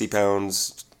 60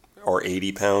 pounds or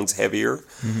 80 pounds heavier.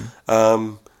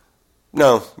 Mm-hmm.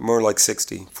 No, more like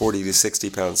 40 to 60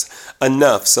 pounds.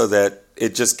 Enough so that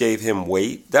it just gave him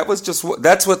weight. That's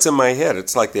what's in my head.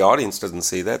 It's like the audience doesn't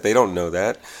see that. They don't know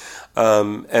that.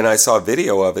 And I saw a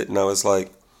video of it and I was like,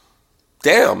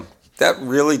 damn, that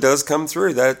really does come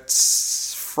through.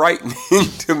 That's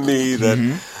frightening to me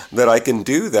that I can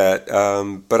do that.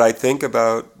 But I think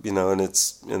about, and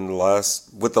it's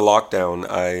with the lockdown,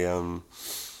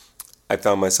 I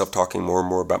found myself talking more and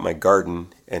more about my garden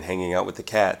and hanging out with the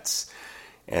cats.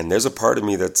 And there's a part of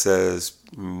me that says,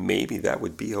 maybe that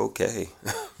would be okay.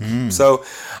 So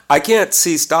I can't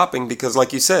see stopping because,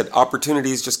 like you said,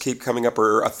 opportunities just keep coming up,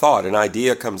 or a thought, an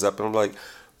idea comes up, and I'm like,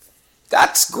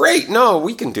 that's great. No,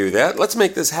 we can do that. Let's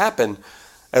make this happen.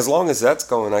 As long as that's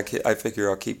going, I figure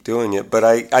I'll keep doing it. But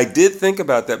I did think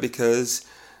about that because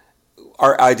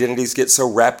our identities get so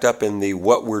wrapped up in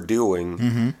what we're doing.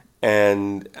 Mm-hmm.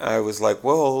 And I was like,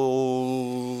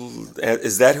 well,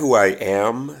 is that who I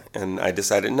am? And I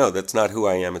decided, no, that's not who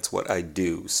I am. It's what I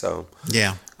do. So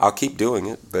yeah, I'll keep doing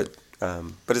it, but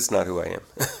it's not who I am.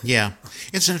 Yeah.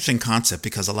 It's an interesting concept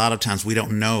because a lot of times we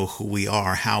don't know who we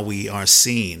are, how we are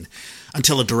seen,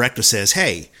 until a director says,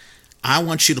 hey, I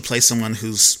want you to play someone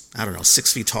who's,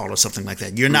 6 feet tall or something like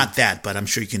that. You're not that, but I'm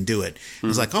sure you can do it.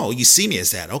 It's like, oh, you see me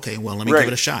as that. Okay, well, let me give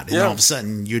it a shot. And all of a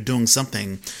sudden, you're doing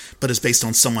something, but it's based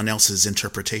on someone else's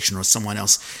interpretation or someone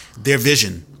else, their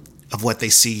vision of what they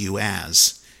see you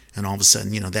as. And all of a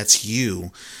sudden, that's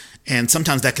you. And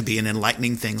sometimes that could be an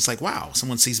enlightening thing. It's like, wow,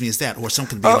 someone sees me as that. Or someone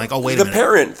could be like, oh, wait a minute. The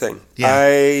parent thing.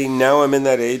 Yeah. Now I'm in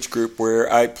that age group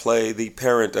where I play the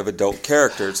parent of adult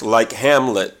characters, like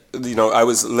Hamlet. I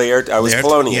was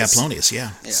Polonius. Yeah, Polonius,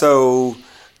 yeah. So,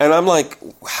 and I'm like,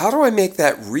 how do I make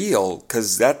that real?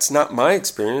 Because that's not my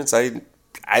experience. I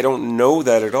don't know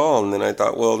that at all. And then I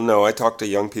thought, well, no, I talk to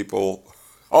young people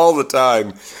all the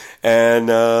time, and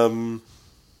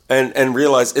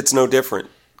realize it's no different.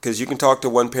 Because you can talk to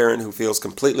one parent who feels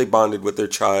completely bonded with their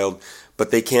child,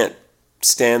 but they can't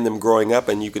stand them growing up,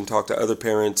 and you can talk to other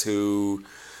parents who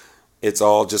it's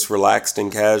all just relaxed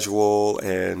and casual,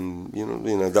 and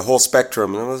the whole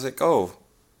spectrum. And I was like, oh,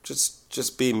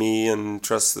 just be me and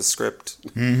trust the script.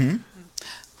 Mm-hmm.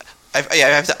 I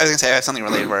was gonna say I have something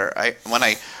related where when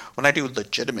I do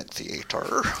legitimate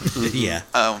theater, yeah,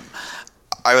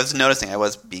 I was noticing I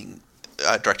was being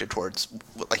directed towards,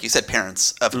 like you said,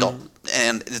 parents of adult,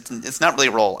 and it's not really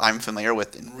a role I'm familiar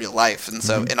with in real life, and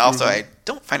so and also I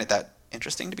don't find it that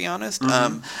interesting, to be honest,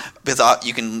 because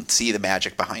you can see the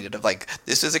magic behind it of like,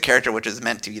 this is a character which is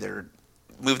meant to either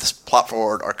move the plot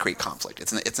forward or create conflict.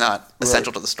 It's not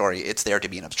essential to the story. It's there to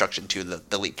be an obstruction to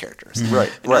the lead characters. Right.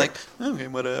 And you're like, okay,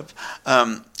 whatever.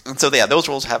 And so yeah, those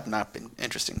roles have not been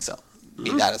interesting. So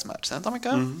me that as much. So I'm like,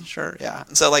 sure, yeah.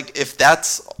 And so like, if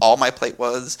that's all my plate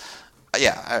was,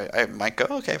 yeah, I might go,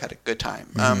 okay, I've had a good time.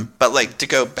 But like, to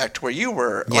go back to where you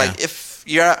were, like if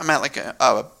I'm at like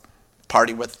a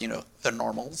party with the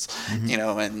normals,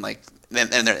 and like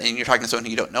and you're talking to someone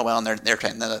who you don't know well, and they're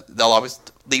trying, they'll always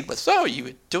lead with, so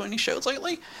you do any shows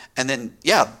lately? And then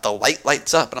the light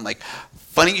lights up, and I'm like,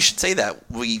 funny you should say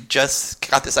that. We just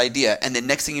got this idea, and then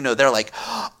next thing you know, they're like,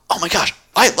 oh my gosh,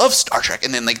 I love Star Trek,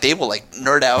 and then like they will like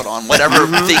nerd out on whatever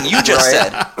thing you just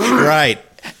said, right?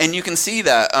 And you can see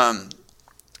that.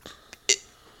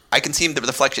 I can see the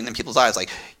reflection in people's eyes. Like,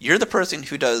 you're the person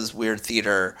who does weird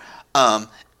theater, and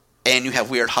you have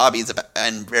weird hobbies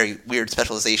and very weird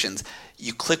specializations.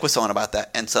 You click with someone about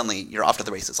that, and suddenly you're off to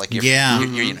the races. Like, you're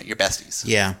besties.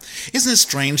 Yeah. Isn't it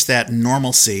strange that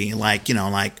normalcy, like in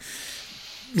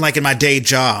my day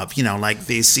job, like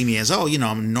they see me as, I'm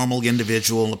a normal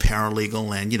individual, a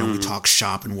paralegal, and, we talk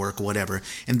shop and work or whatever.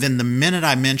 And then the minute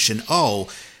I mention,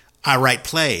 I write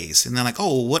plays. And they're like,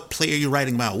 oh, what play are you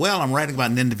writing about? Well, I'm writing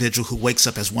about an individual who wakes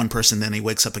up as one person, then he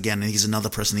wakes up again and he's another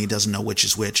person. He doesn't know which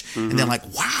is which. And they're like,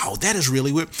 wow, that is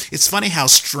really weird. It's funny how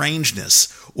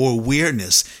strangeness or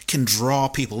weirdness can draw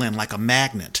people in like a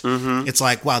magnet. It's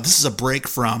like, wow, this is a break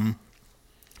from,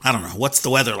 I don't know, what's the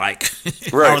weather like?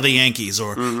 Right. How are the Yankees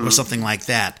or something like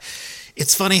that.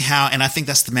 It's funny how, and I think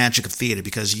that's the magic of theater,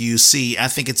 because I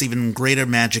think it's even greater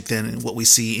magic than what we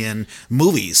see in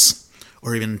movies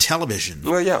or even television.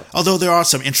 Well, yeah. Although there are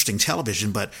some interesting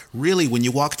television, but really when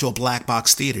you walk to a black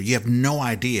box theater, you have no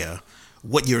idea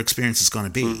what your experience is going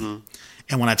to be. Mm-hmm.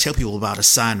 And when I tell people about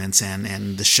assignments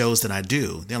and the shows that I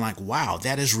do, they're like, wow,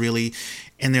 that is really,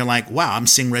 and they're like, wow, I'm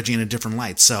seeing Reggie in a different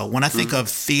light. So when I think of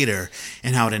theater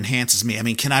and how it enhances me, I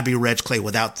mean, can I be Reg Clay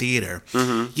without theater?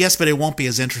 Mm-hmm. Yes, but it won't be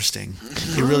as interesting.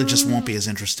 It really just won't be as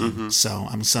interesting. Mm-hmm. So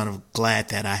I'm sort of glad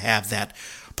that I have that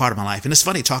part of my life. And it's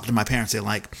funny talking to my parents, they're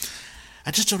like,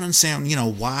 I just don't understand,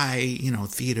 why,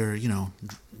 theater,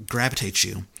 gravitates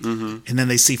you. Mm-hmm. And then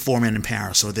they see Four Men in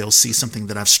Paris, or they'll see something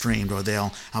that I've streamed, or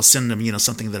I'll send them,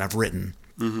 something that I've written.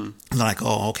 Mm-hmm. And they're like,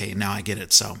 oh, okay, now I get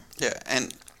it. So yeah,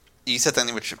 and you said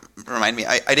something which reminded me.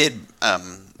 I did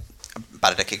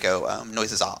about a decade ago.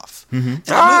 Noises Off.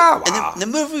 Mm-hmm. And the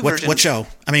movie version. What show?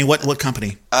 I mean, what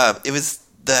company? It was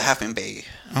the Half Moon Bay.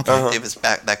 Okay. It was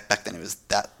back then. It was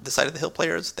the Side of the Hill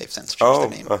Players. They've since changed their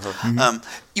name. Mm-hmm.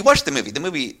 You watch the movie. The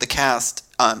movie, the cast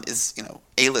is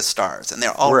A-list stars, and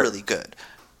they're all really good,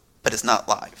 but it's not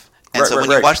live. And so when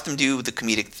you watch them do the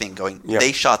comedic thing,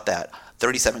 they shot that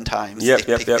 37 times.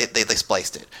 They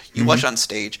spliced it. You watch on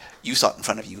stage. You saw it in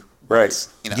front of you. Right.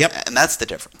 And that's the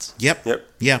difference. Yep.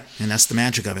 Yeah, and that's the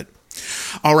magic of it.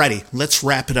 Alrighty, let's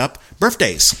wrap it up.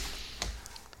 Birthdays.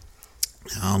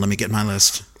 Oh, let me get my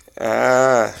list.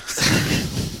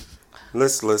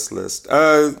 List.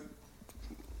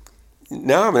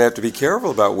 Now I'm going to have to be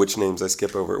careful about which names I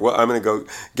skip over. Well, I'm going to go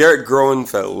Garrett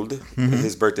Groenfeld. Mm-hmm.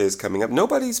 His birthday is coming up.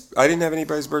 I didn't have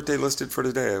anybody's birthday listed for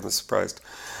today. I was surprised.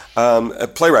 A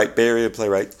playwright, Bay Area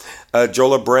playwright.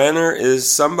 Jola Branner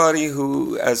is somebody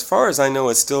who, as far as I know,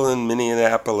 is still in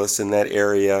Minneapolis in that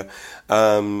area.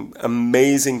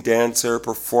 Amazing dancer,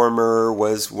 performer,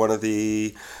 was one of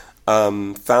the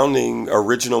founding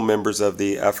original members of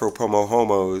the Afro-Pomo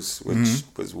Homos, which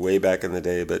was way back in the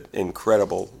day, but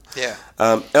incredible. Yeah.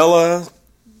 Ella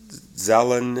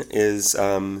Zalin is,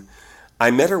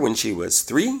 I met her when she was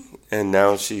 3, and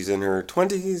now she's in her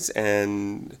 20s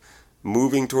and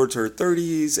moving towards her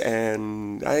 30s,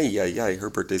 and her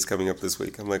birthday's coming up this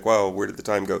week. I'm like, wow, where did the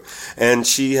time go? And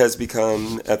she has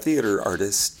become a theater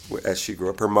artist as she grew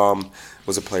up. Her mom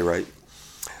was a playwright.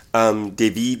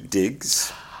 David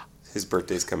Diggs. His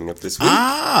birthday's coming up this week.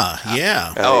 Ah,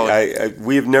 yeah.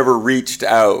 We have never reached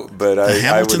out, but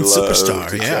I would love superstar,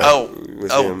 to yeah. chat with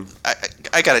him.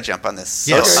 I got to jump on this.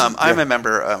 Yes. So, I'm a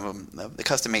member of the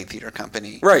Custom Made Theater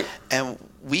Company. Right. And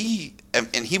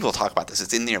and he will talk about this.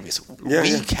 It's in the interviews.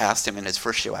 We cast him in his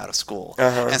first show out of school.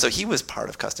 Uh-huh. And so he was part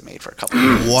of Custom Made for a couple of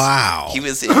years. Wow. He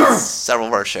was in several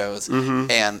of our shows. Mm-hmm.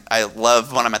 And I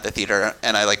love when I'm at the theater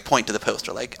and I point to the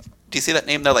poster do you see that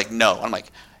name? They're like, no. I'm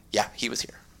like, yeah, he was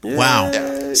here. Yay. Wow.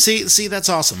 Yeah. See, that's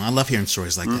awesome. I love hearing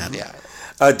stories like that. Yeah.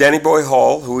 Danny Boy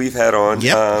Hall, who we've had on,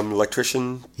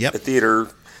 electrician, a theater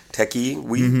techie.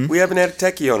 We haven't had a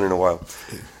techie on in a while.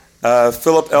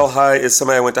 Philip L. High is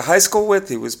somebody I went to high school with.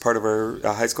 He was part of our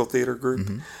high school theater group.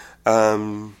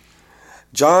 Mm-hmm.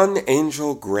 John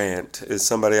Angel Grant is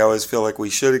somebody I always feel like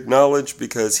we should acknowledge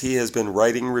because he has been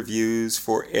writing reviews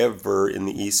forever in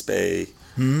the East Bay.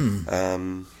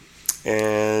 Mm.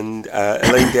 And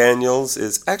Elaine Daniels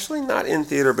is actually not in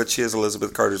theater, but she is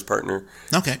Elizabeth Carter's partner.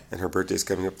 Okay. And her birthday's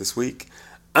coming up this week.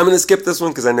 I'm going to skip this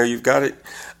one because I know you've got it.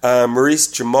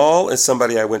 Maurice Jamal is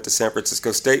somebody I went to San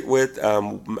Francisco State with.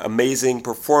 Amazing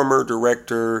performer,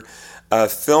 director,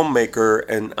 filmmaker,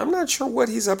 and I'm not sure what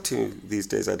he's up to these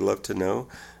days. I'd love to know.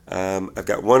 I've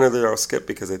got one other I'll skip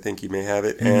because I think you may have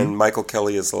it. Mm-hmm. And Michael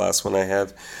Kelly is the last one I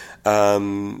have.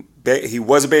 He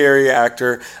was a Bay Area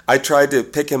actor. I tried to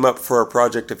pick him up for a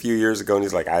project a few years ago, and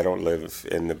he's like, I don't live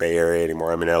in the Bay Area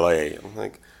anymore. I'm in L.A. I'm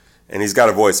like, and he's got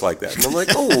a voice like that. And I'm like,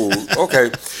 oh,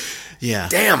 okay. Yeah.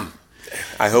 Damn.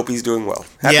 I hope he's doing well.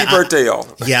 Happy birthday, y'all.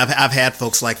 Yeah, I've had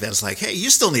folks like that. It's like, hey, you're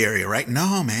still in the area, right?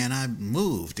 No, man, I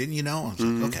moved. Didn't you know? I was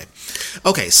like,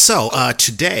 okay. So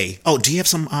today, do you have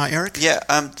some, Eric? Yeah.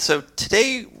 So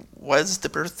today was the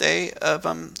birthday of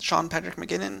Sean Patrick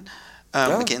McGinn.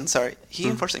 He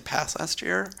unfortunately passed last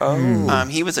year.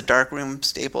 He was a darkroom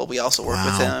staple. We also worked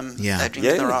with him at Dreams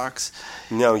in the Rocks.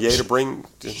 No, to bring,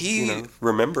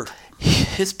 remember.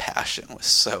 His passion was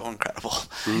so incredible.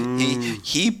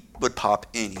 He would pop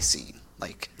any scene.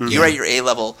 Like you're at your A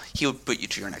level, he would put you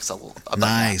to your next level.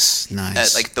 Nice.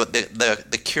 Like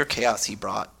the pure chaos he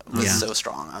brought was so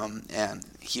strong, and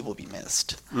he will be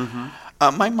missed.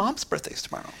 Mm-hmm. My mom's birthday is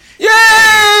tomorrow. Yay!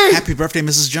 Happy birthday,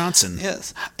 Mrs. Johnson.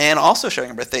 Yes, and also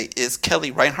sharing her birthday is Kelly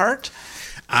Reinhardt.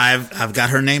 I've got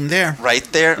her name there. Right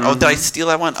there. Mm-hmm. Oh, did I steal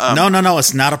that one? No,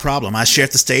 it's not a problem. I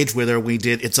shared the stage with her. We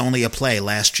did It's Only a Play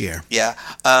last year. Yeah.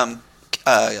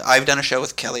 I've done a show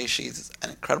with Kelly. She's an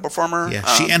incredible performer. Yeah,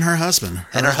 she and her husband.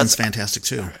 Her husband's fantastic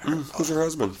too. Who's her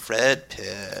husband? Fred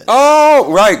Pitt.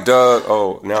 Oh, right.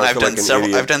 Now I feel like an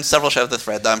idiot. I've done several shows with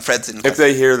Fred. Fred's incredible. If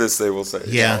they hear this, they will say,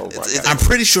 "Yeah." Oh, I'm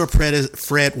pretty sure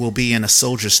Fred will be in A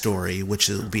Soldier Story, which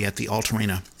will be at the Alt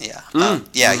Arena.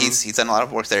 Yeah, he's done a lot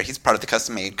of work there. He's part of the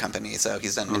Custom Made company, so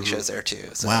he's done many shows there too.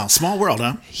 So. Wow, small world,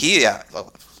 huh?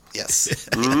 Yes.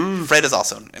 Fred is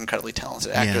also an incredibly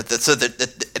talented actor. Yeah. So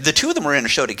the two of them were in a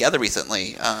show together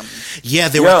recently.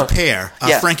 They were a pair,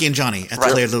 Frankie and Johnny at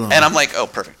the Laird Lunar. And I'm like, oh,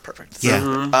 perfect. So,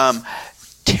 yeah.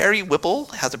 Terry Whipple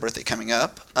has a birthday coming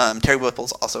up. Terry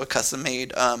Whipple's also a Custom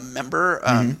Made member.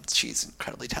 She's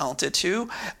incredibly talented too.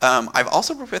 I've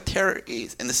also worked with Terry,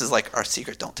 and this is like our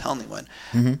secret, don't tell anyone,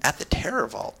 at the Terror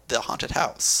Vault, the haunted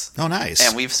house. Oh, nice.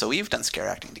 And we've done scare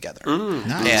acting together.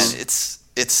 Nice. And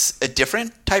it's a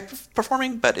different type of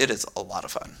performing, but it is a lot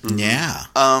of fun. Yeah.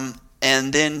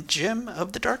 And then Jim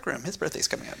of the Dark Room, his birthday's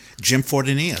coming up. Jim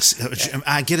Fortinius.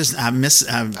 I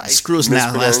screw his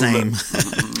last name.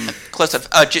 Close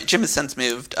enough. Jim has since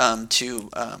moved to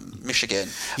Michigan.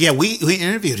 Yeah, we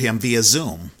interviewed him via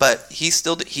Zoom. But he's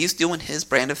doing his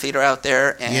brand of theater out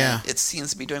there, and it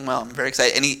seems to be doing well. I'm very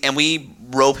excited. And we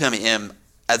rope him in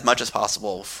as much as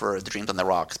possible for the Dreams on the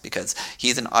Rocks because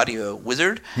he's an audio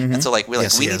wizard, and so we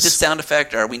need this sound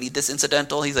effect or we need this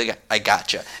incidental. He's like, I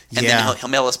gotcha, and then he'll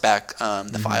mail us back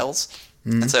the files,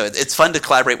 and so it's fun to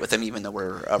collaborate with him even though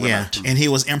we're remote. And he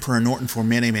was Emperor Norton for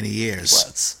many years. He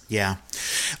was. Yeah.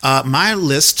 My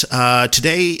list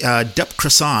today, Dup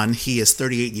Cresson. He is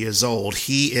 38 years old.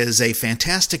 He is a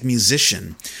fantastic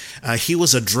musician. He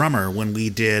was a drummer when we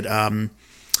did.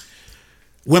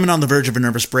 Women on the Verge of a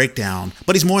Nervous Breakdown,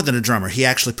 but he's more than a drummer. He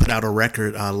actually put out a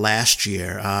record last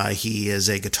year. He is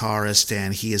a guitarist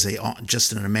and he is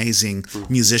just an amazing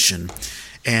musician.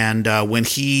 And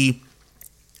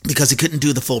because he couldn't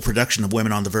do the full production of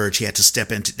Women on the Verge, he had to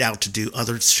step out to do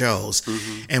other shows.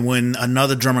 And when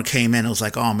another drummer came in, it was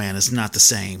like, oh man, it's not the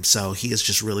same. So he is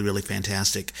just really, really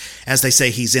fantastic. As they say,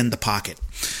 he's in the pocket.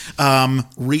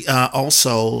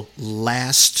 Also,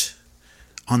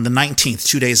 on the 19th,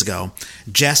 2 days ago,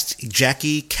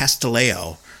 Jackie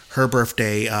Castileo, her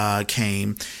birthday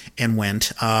came and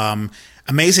went.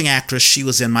 Amazing actress. She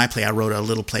was in my play. I wrote a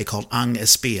little play called Ang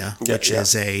Espia, which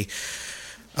is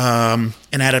an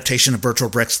adaptation of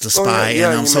Bertolt Brecht's The Spy, and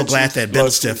I'm so glad that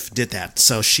Bennestiff did that.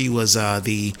 So she was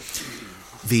the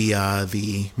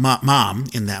mom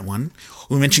in that one.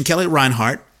 We mentioned Kelly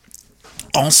Reinhardt,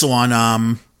 also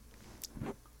on.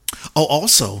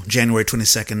 Also January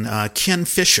 22nd, Ken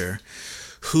Fisher,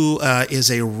 who is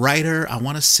a writer. I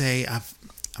want to say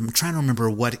I'm trying to remember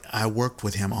what I worked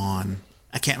with him on.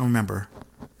 I can't remember.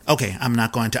 Okay, I'm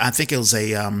not going to. I think it was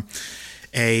I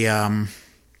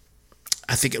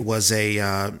think it was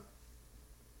a.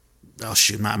 Oh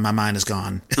shoot, my mind is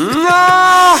gone.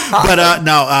 But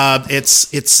no, it's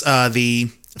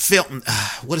the film.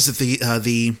 What is it?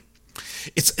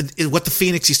 It's what the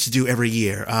Phoenix used to do every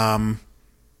year.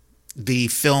 The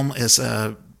film is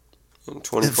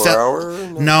 24 hour?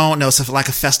 No, it's like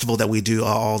a festival that we do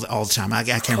all the time. I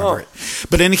can't remember it.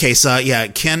 But in any case,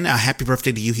 Ken, happy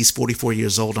birthday to you. He's 44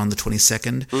 years old on the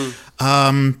 22nd.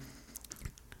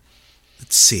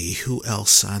 Let's see, who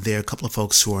else? There are a couple of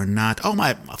folks who are not.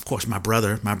 Of course, my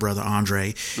brother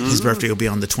Andre. His birthday will be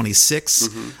on the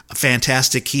 26th. A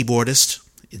fantastic keyboardist,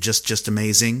 just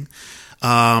amazing.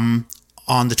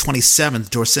 On the 27th,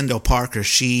 Dorcindo Parker,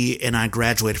 she and I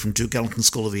graduated from Duke Ellington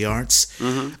School of the Arts,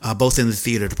 both in the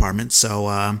theater department. So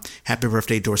happy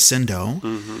birthday, Dorcindo.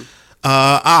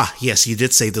 Yes, you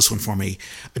did say this one for me.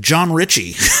 John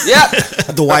Ritchie,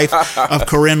 the wife of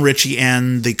Corinne Ritchie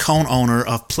and the co-owner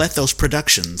of Plethos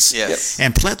Productions. Yes.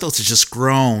 And Plethos has just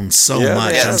grown so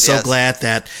much. I'm so glad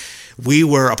that we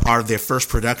were a part of their first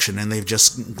production, and they've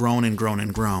just grown and grown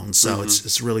and grown. So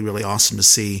it's really, really awesome to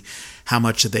see how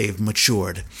much they've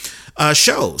matured.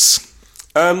 Shows.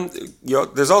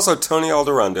 There's also Tony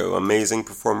Alderondo, amazing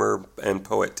performer and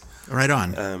poet. Right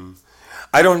on.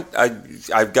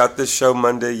 I've got this show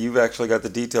Monday. You've actually got the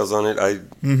details on it.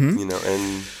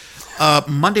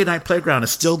 Monday Night Playground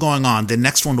is still going on. The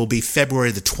next one will be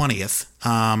February the 20th.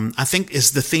 I think,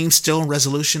 is the theme still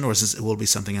Resolution, or will it be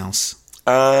something else?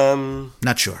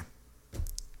 Not sure.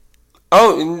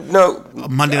 Oh, no.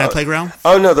 Monday Night Playground?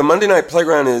 Oh, no. The Monday Night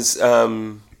Playground is,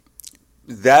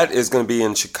 that is going to be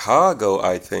in Chicago,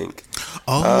 I think.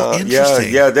 Oh,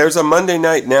 interesting. Yeah. There's a Monday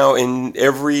night now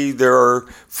there are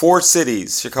 4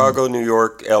 cities, Chicago, New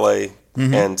York, LA,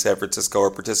 and San Francisco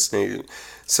are participating.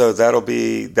 So that'll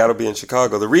be in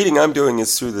Chicago. The reading I'm doing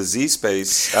is through the Z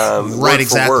Space. Right,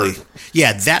 exactly.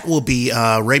 Yeah, that will be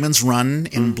Raymond's Run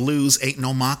in Blues Ain't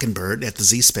No Mockingbird at the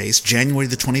Z Space, January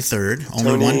the 23rd.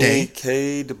 Only Tony one day.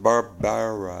 K.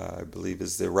 Barbara, I believe,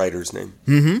 is the writer's name.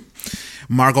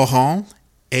 Mm-hmm. Margot Hall,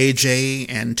 AJ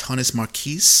Antonis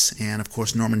Marquise, and of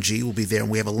course Norman G. will be there. And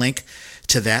we have a link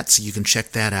to that, so you can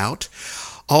check that out.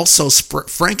 Also,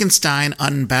 Frankenstein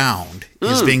Unbound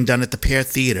is being done at the Pear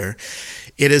Theater.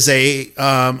 It is a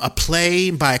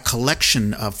play by a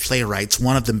collection of playwrights,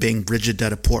 one of them being Bridget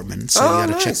Dutta Portman. So you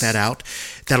got to check that out.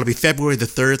 That'll be February the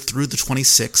 3rd through the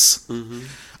 26th. Mm-hmm.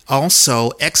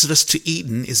 Also, Exodus to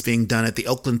Eden is being done at the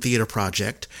Oakland Theater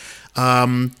Project.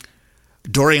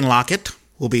 Dorian Lockett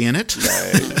will be in it.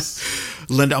 Nice.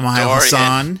 Linda Omaya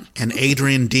Hassan and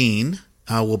Adrian Dean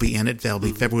will be in it. That'll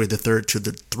be February the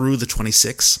 3rd through the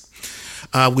 26th.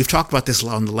 We've talked about this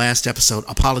on the last episode.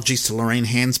 Apologies to Lorraine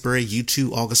Hansberry,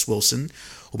 U2, August Wilson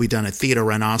will be done at Theater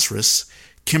Rhinoceros.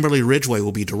 Kimberly Ridgway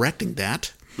will be directing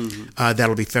that. Mm-hmm.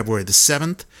 That'll be February the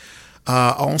 7th.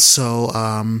 Also,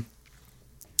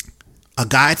 A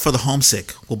Guide for the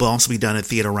Homesick will also be done at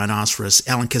Theater Rhinoceros.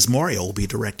 Alan Kismorio will be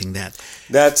directing that.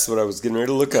 That's what I was getting ready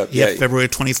to look up. Yeah, February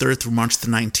 23rd through March the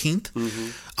 19th.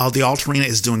 Mm-hmm. The Altarena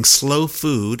is doing Slow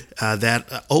Food.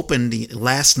 That opened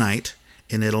last night,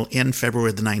 and it'll end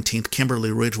February the 19th.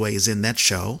 Kimberly Ridgway is in that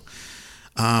show.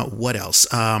 What else?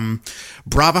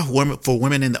 Brava for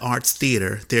Women in the Arts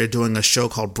Theater. They're doing a show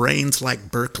called Brains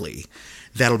Like Berkeley.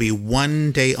 That'll be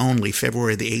one day only,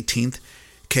 February the 18th.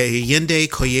 Kayinde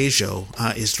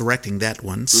Koyejo is directing that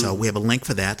one, so we have a link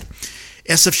for that.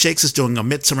 SF Shakes is doing A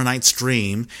Midsummer Night's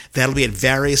Dream. That'll be at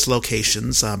various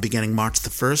locations beginning March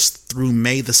the 1st through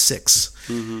May the 6th.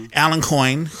 Mm-hmm. Alan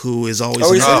Coyne, who is always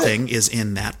in everything, is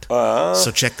in that.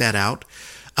 So check that out.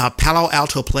 Palo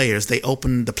Alto Players, they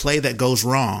opened The Play That Goes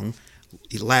Wrong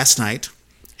last night,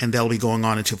 and they'll be going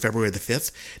on until February the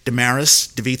 5th. Damaris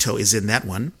DeVito is in that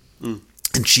one.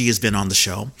 And she has been on the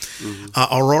show.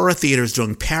 Mm-hmm. Aurora Theater is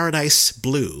doing Paradise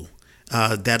Blue.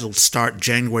 That'll start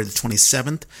January the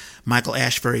 27th. Michael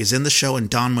Ashbury is in the show, and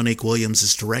Dawn Monique Williams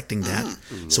is directing that.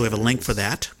 Mm-hmm. So we have a link for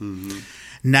that. Mm-hmm.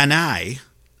 Nanai,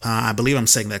 I believe I'm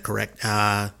saying that correct.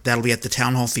 That'll be at the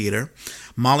Town Hall Theater.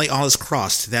 Molly Alles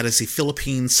Crossed, that is a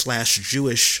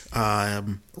Philippine/Jewish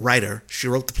writer. She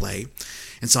wrote the play.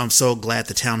 And so I'm so glad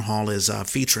the Town Hall is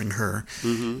featuring her.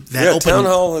 Mm-hmm. Town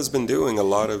Hall has been doing a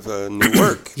lot of new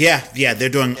work. Yeah, they're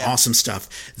doing awesome stuff.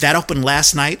 That opened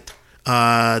last night.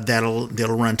 That'll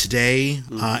run today,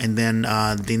 and then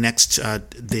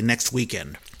the next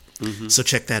weekend. Mm-hmm. So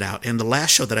check that out. And the last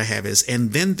show that I have is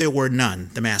And Then There Were None,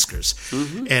 The Maskers.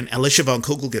 Mm-hmm. And Alicia von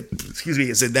Kugel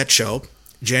is in that show,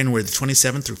 January the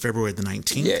 27th through February the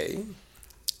 19th. Yay.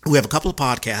 We have a couple of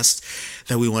podcasts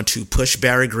that we want to push.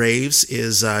 Barry Graves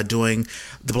is doing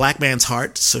The Black Man's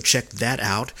Heart, so check that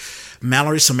out.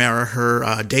 Mallory Samara,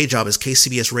 her day job is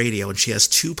KCBS Radio, and she has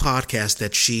two podcasts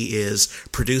that she is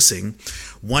producing.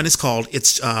 One is called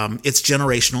It's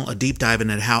Generational, a deep dive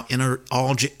into how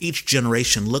each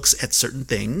generation looks at certain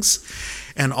things,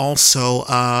 and also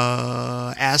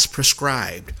As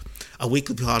Prescribed, a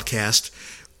weekly podcast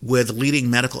with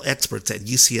leading medical experts at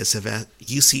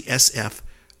UCSF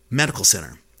Medical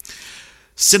Center.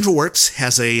 Central Works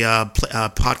has a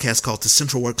podcast called the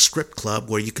Central Works Script Club,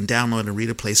 where you can download and read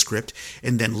a play script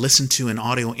and then listen to an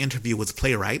audio interview with the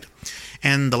playwright.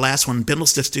 And the last one,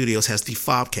 Bindlestiff Studios, has the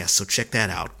Fobcast, so check that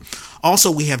out. Also,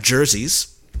 we have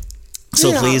jerseys.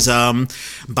 So please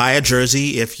buy a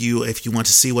jersey if you want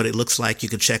to see what it looks like. You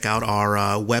can check out our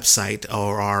website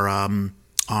or our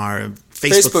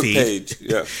Facebook feed. Page.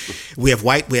 Yeah. We have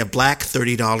white, we have black,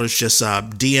 $30. Just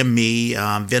DM me,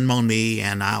 Venmo me,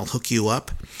 and I'll hook you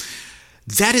up.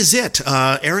 That is it.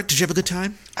 Eric, did you have a good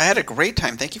time? I had a great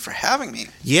time. Thank you for having me.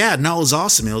 Yeah, no, it was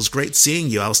awesome. It was great seeing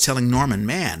you. I was telling Norman,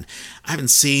 man, I haven't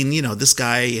seen, this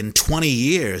guy in 20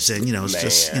 years. And, it's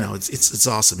just, it's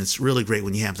awesome. It's really great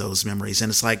when you have those memories. And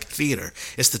it's like theater.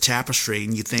 It's the tapestry.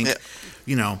 And you think,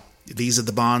 these are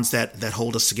the bonds that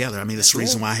hold us together. I mean, that's the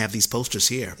reason why I have these posters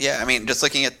here. Yeah, I mean, just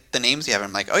looking at the names you have,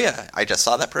 I'm like, oh yeah, I just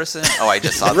saw that person. Oh, I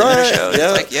just saw the show.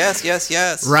 Yeah. It's like,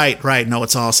 yes. Right. No,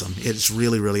 it's awesome. It's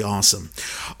really, really awesome.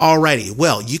 Alrighty.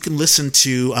 Well, you can listen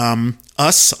to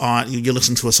us you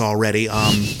listen to us already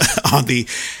on the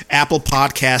Apple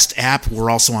Podcast app. We're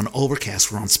also on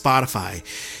Overcast. We're on Spotify.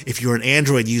 If you're an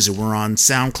Android user, we're on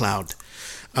SoundCloud.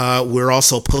 We're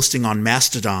also posting on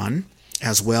Mastodon,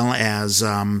 as well as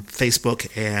Facebook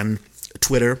and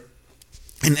Twitter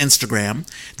and Instagram.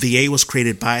 The A was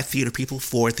created by theater people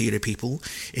for theater people.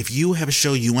 If you have a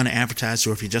show you want to advertise,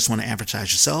 or if you just want to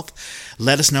advertise yourself,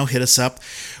 let us know. Hit us up.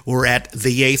 We're at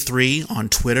the Yay3 on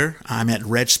Twitter. I'm at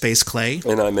Reg Space Clay.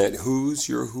 And I'm at Who's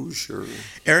Your Hoosier.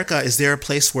 Erica, is there a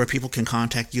place where people can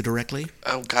contact you directly?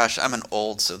 Oh, gosh, I'm an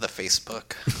old, so the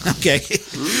Facebook. Okay.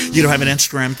 You don't have an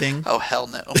Instagram thing? Oh, hell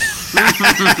no.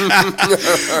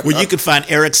 Well, you can find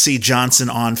Eric C. Johnson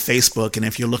on Facebook, and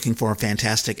if you're looking for a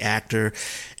fantastic actor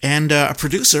and a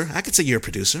producer, I could say you're a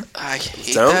producer. I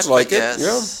hate Sounds that, like it,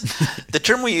 yeah. The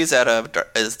term we use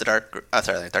is the Dark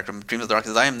Dreams of the Dark,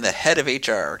 is I am the head of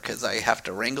HR because I have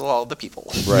to wrangle all the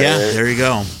people. Right. Yeah, there you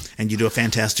go. And you do a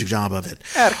fantastic job of it.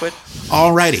 Adequate.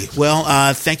 All righty.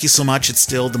 Well, thank you so much. It's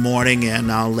still the morning,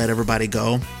 and I'll let everybody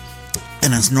go.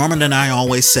 And as Norman and I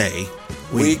always say,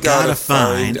 we gotta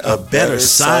find a better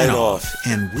sign-off.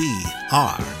 And we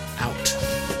are out.